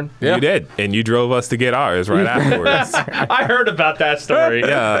Return. Yeah. You did, and you drove us to get ours right afterwards. I heard about that story.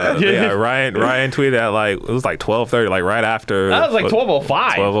 Yeah. Ryan tweeted at it was like 12:30, like right after. That was like 12:05.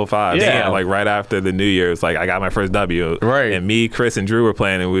 12:05. Yeah, like right after the New Year's. Like I got my first W. Right. And me, Chris, and Drew were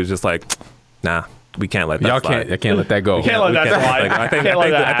playing, and we was just like, nah. we can't let that Y'all slide. can't let that go. We can't let that slide. I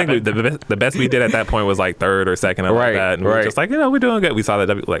think the best we did at that point was like third or second or like that, and we were just like, we're doing good. We saw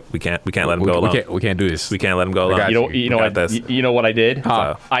that we can't let him go alone. We can't do this. We can't let him go alone. You know what I did?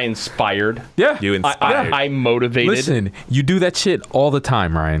 Huh. I inspired. Yeah, you inspired. I motivated. Listen, you do that shit all the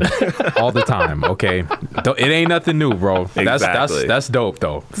time, Ryan. All the time. Okay, it ain't nothing new, bro. Exactly. That's dope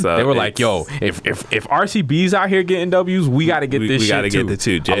though. So they were like, yo, if RCB's out here getting W's, we got to get this shit. We got to get the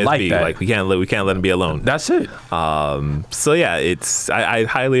two. JSB, I like that. like we can't let him be alone. That's it. So yeah, I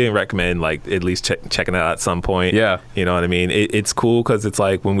highly recommend like at least checking it out at some point. Yeah, you know what I mean. It's cool because it's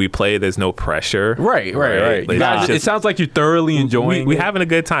like when we play, there's no pressure. Right. Like, You guys, it sounds like you're thoroughly enjoying. We having a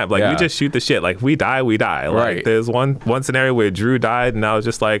good time. Like we just shoot the shit. Like we die. Like there's one scenario where Drew died, and I was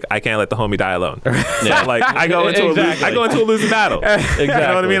just like, I can't let the homie die alone. Yeah, like I go into a losing battle. Exactly. You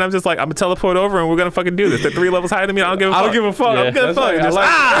know what I mean? I'm just like, I'm gonna teleport over, and we're gonna fucking do this. They're 3 levels higher than me. I don't give a fuck. Yeah, I'm gonna fuck.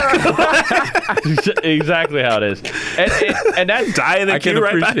 Exactly how it is. And that's die and then queue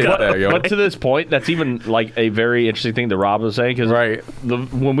right back up. But to this point, that's even like a very interesting thing that Rob was saying, because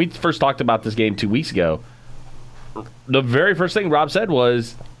when we first talked about this game 2 weeks ago, the very first thing Rob said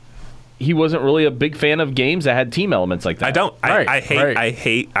was he wasn't really a big fan of games that had team elements like that. I don't.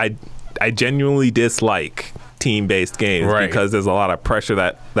 I genuinely dislike team-based games because there's a lot of pressure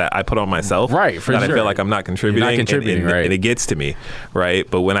that I put on myself. Right, for that sure. I feel like I'm not contributing. And it gets to me, right?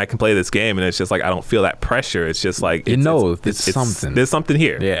 But when I can play this game and it's just like I don't feel that pressure, it's just like it's something. There's something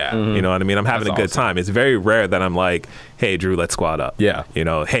here. Yeah, you know what I mean. I'm having a good time. It's very rare that I'm like, hey Drew, let's squad up. Yeah, you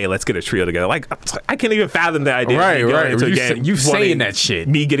know, hey, let's get a trio together. Like I can't even fathom the idea. Right. Into a game, you saying that shit.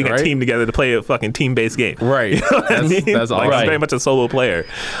 Me getting a team together to play a fucking team-based game. Right. You know what I mean? That's like, awesome. I'm very much a solo player.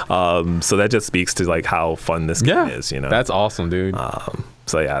 So that just speaks to like how fun this game is. You know. That's awesome, dude.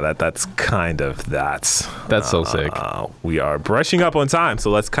 So yeah, that's kind of that. That's so sick. We are brushing up on time, so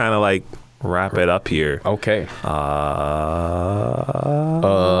let's kind of like wrap it up here. Okay.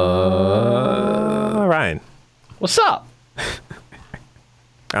 Ryan, what's up?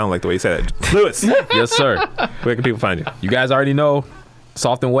 I don't like the way you said it. Lewis. Yes, sir. Where can people find you? You guys already know.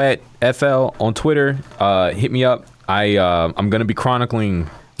 Soft and Wet FL on Twitter. Hit me up. I'm gonna be chronicling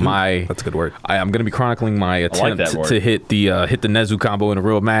that's a good word. I'm going to be chronicling my attempt to hit the Nezu combo in a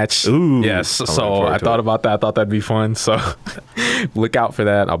real match. Ooh, yes. So I thought about that. I thought that'd be fun. So look out for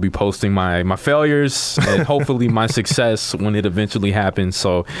that. I'll be posting my failures and hopefully my success when it eventually happens.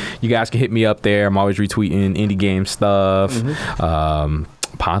 So you guys can hit me up there. I'm always retweeting indie game stuff,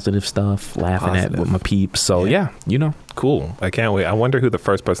 positive stuff, laughing at with my peeps. So yeah, you know. Cool. I can't wait. I wonder who the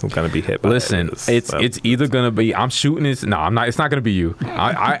first person's going to be hit by. Listen, it's either going to be, I'm shooting this. No, I'm not. It's not going to be you.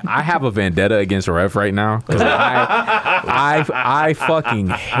 I have a vendetta against Rev right now because I fucking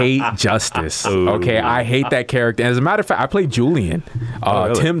hate Justice. Ooh. Okay, I hate that character. And as a matter of fact, I played Julian,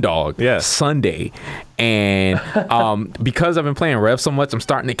 really? Tim Dog, Sunday. And because I've been playing Rev so much, I'm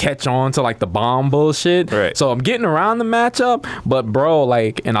starting to catch on to like the bomb bullshit. Right. So I'm getting around the matchup. But bro,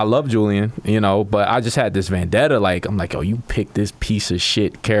 like, and I love Julian, you know, but I just had this vendetta. Like, I'm like, oh, you picked this piece of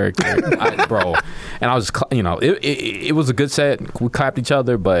shit character, bro. And I was, you know, it was a good set. We clapped each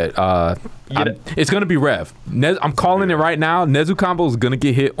other, but it's gonna be Rev. I'm calling it right now. Nezu combo is gonna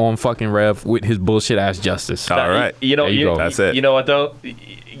get hit on fucking Rev with his bullshit ass Justice. All right, that's it. You know what though?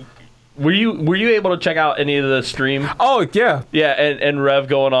 Were you able to check out any of the stream? Oh yeah, and Rev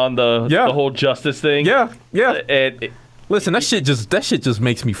going on the whole Justice thing. Yeah. Listen, that shit just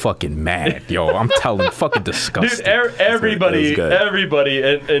makes me fucking mad, yo. I'm telling you, fucking disgusting. Dude, everybody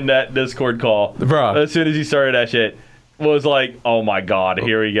in that Discord call, bro, as soon as he started that shit, was like, oh my god,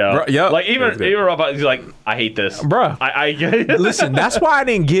 here we go. Like even Rob, he's like, I hate this, bro. Listen, that's why I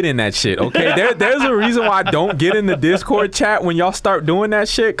didn't get in that shit. Okay, there's a reason why I don't get in the Discord chat when y'all start doing that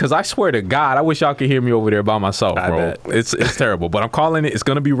shit. Because I swear to God, I wish y'all could hear me over there by myself, bro. It's terrible. But I'm calling it. It's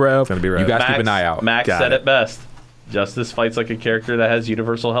gonna be Rev. You guys keep an eye out. Max said it best. Justice fights like a character that has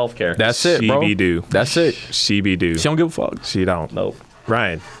universal health care. That's it, bro. She do. That's it. She be do. She don't give a fuck. She don't. Nope.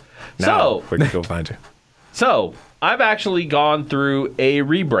 Ryan. Now, where can we go find you? So I've actually gone through a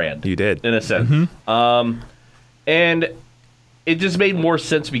rebrand. You did, in a sense, and it just made more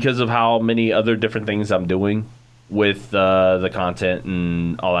sense because of how many other different things I'm doing with the content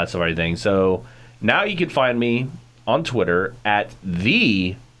and all that sort of thing. So now you can find me on Twitter at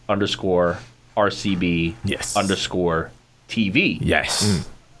 @the_RCB _TV. Yes.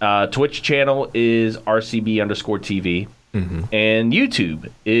 Twitch channel is RCB_TV. And YouTube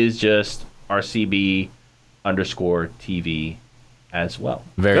is just RCB_TV as well.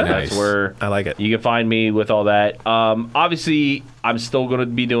 Very nice. That's where I like it. You can find me with all that. Obviously, I'm still going to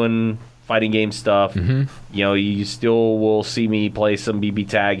be doing fighting game stuff. You know, you still will see me play some BB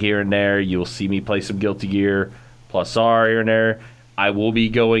Tag here and there. You'll see me play some Guilty Gear Plus R here and there. I will be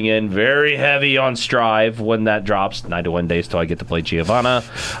going in very heavy on Strive when that drops. 91 days till I get to play Giovanna.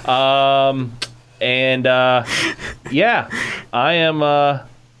 Yeah, I am.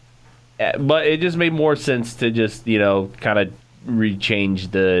 But it just made more sense to just, you know, kind of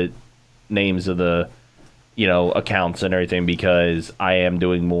rechange the names of the, you know, accounts and everything, because I am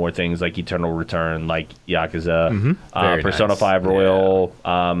doing more things like Eternal Return, like Yakuza, Persona nice. 5 Royal,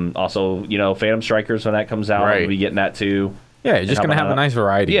 also, you know, Phantom Strikers when that comes out. Right. I'll be getting that too. Yeah, you're just gonna have a nice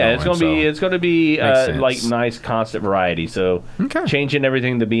variety. Yeah, going, it's gonna be Makes sense. like nice constant variety. So changing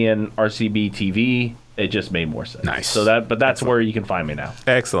everything to being RCB TV, it just made more sense. Nice. So that's where you can find me now.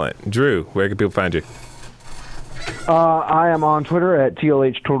 Excellent. Drew, where can people find you? I am on Twitter at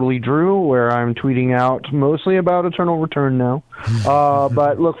TLHTotallyDrew, where I'm tweeting out mostly about Eternal Return now.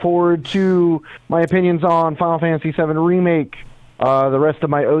 But look forward to my opinions on Final Fantasy VII Remake, the rest of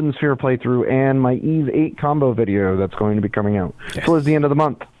my Odin Sphere playthrough, and my Eve 8 combo video that's going to be coming out towards the end of the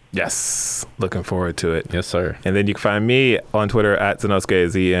month. Yes. Looking forward to it. Yes, sir. And then you can find me on Twitter at Zenosuke,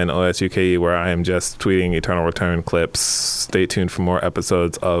 ZNOSUKE, where I am just tweeting Eternal Return clips. Stay tuned for more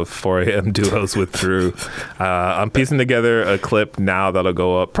episodes of 4 a.m. Duos with Drew. I'm piecing together a clip now that'll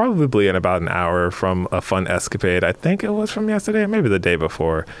go up probably in about an hour from a fun escapade. I think it was from yesterday, maybe the day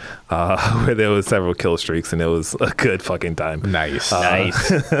before, where there was several kill streaks, and it was a good fucking time. Nice.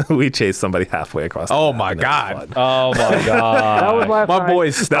 Nice. We chased somebody halfway across the map, my and it was God. fun. Oh my god. That was last My night.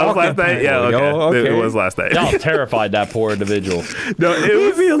 boy's That was last night? Yeah, okay. okay. It was last night. Y'all terrified that poor individual. No, it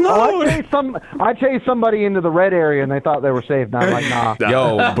was me alone. I chased somebody into the red area, and they thought they were safe. Now I'm like, nah.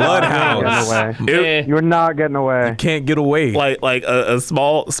 Yo, Getting Bloodhounds. away. You're not getting away. Can't get away. Like a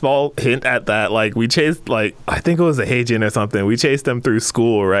small hint at that. Like we chased, like I think it was a Heijin or something. We chased them through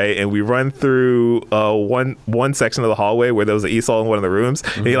school, right? And we run through one section of the hallway where there was an ESOL in one of the rooms.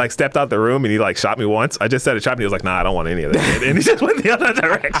 And he like stepped out the room and he like shot me once. I just said it shot me. He was like, nah, I don't want any of that. And he just went the other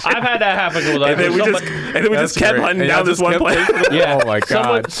direction. I've had that happen with And then we just kept hunting down this one place. Yeah. Oh my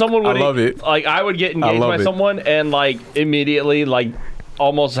God. Someone would I love it. Like I would get engaged by someone and like immediately like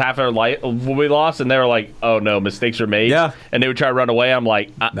almost half their life will be lost, and they were like, "Oh no, mistakes were made." Yeah. And they would try to run away. I'm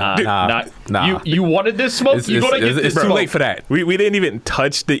like, Nah. You wanted this smoke. It's It's too late for that. We didn't even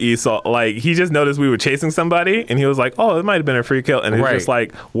touch the ESOL. Like he just noticed we were chasing somebody, and he was like, "Oh, it might have been a free kill." And it was just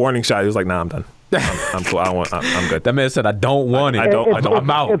like warning shot. He was like, "Nah, I'm done. I'm cool. I'm good." That man said, "I don't want it. I don't. I'm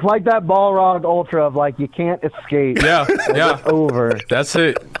out." It's like that Balrog Ultra of like you can't escape. Yeah. It's over. That's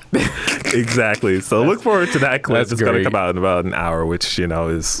it. Exactly. So look forward to that clip. That's It's going to great. come out in about an hour, which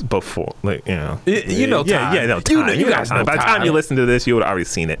is before, like time. time. You guys know By the time you listen to this, you would have already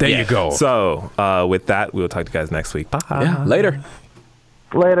seen it. There you go. So with that, we'll talk to you guys next week. Bye. Yeah. Later.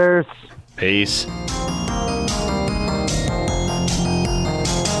 Laters. Peace.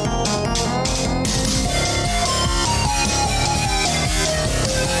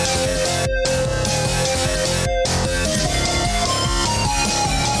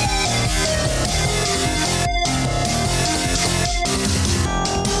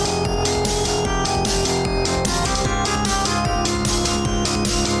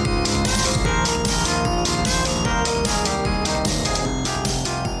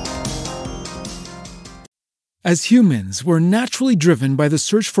 As humans, we're naturally driven by the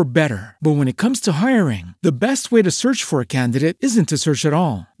search for better. But when it comes to hiring, the best way to search for a candidate isn't to search at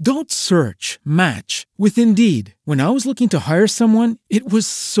all. Don't search, match with Indeed. When I was looking to hire someone, it was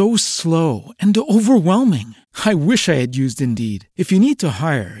so slow and overwhelming. I wish I had used Indeed. If you need to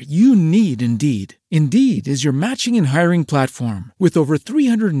hire, you need Indeed. Indeed is your matching and hiring platform with over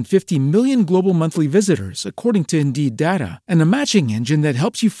 350 million global monthly visitors, according to Indeed data, and a matching engine that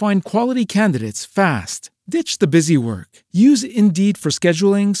helps you find quality candidates fast. Ditch the busy work. Use Indeed for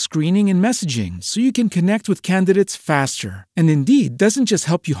scheduling, screening, and messaging so you can connect with candidates faster. And Indeed doesn't just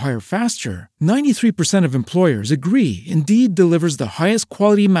help you hire faster. 93% of employers agree Indeed delivers the highest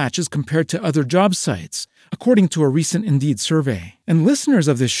quality matches compared to other job sites, according to a recent Indeed survey. And listeners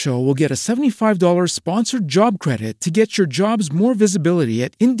of this show will get a $75 sponsored job credit to get your jobs more visibility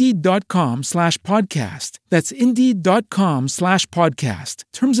at Indeed.com/podcast. That's Indeed.com/podcast.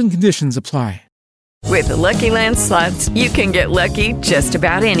 Terms and conditions apply. With the Lucky Land Slots, you can get lucky just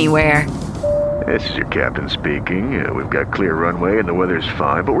about anywhere. This is your captain speaking. We've got clear runway and the weather's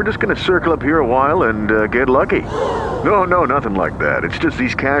fine, but we're just going to circle up here a while and get lucky. No, nothing like that. It's just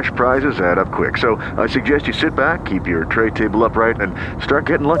these cash prizes add up quick. So I suggest you sit back, keep your tray table upright, and start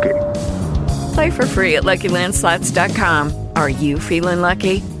getting lucky. Play for free at LuckyLandSlots.com. Are you feeling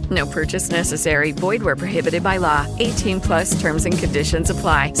lucky? No purchase necessary. Void where prohibited by law. 18+ terms and conditions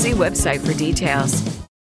apply. See website for details.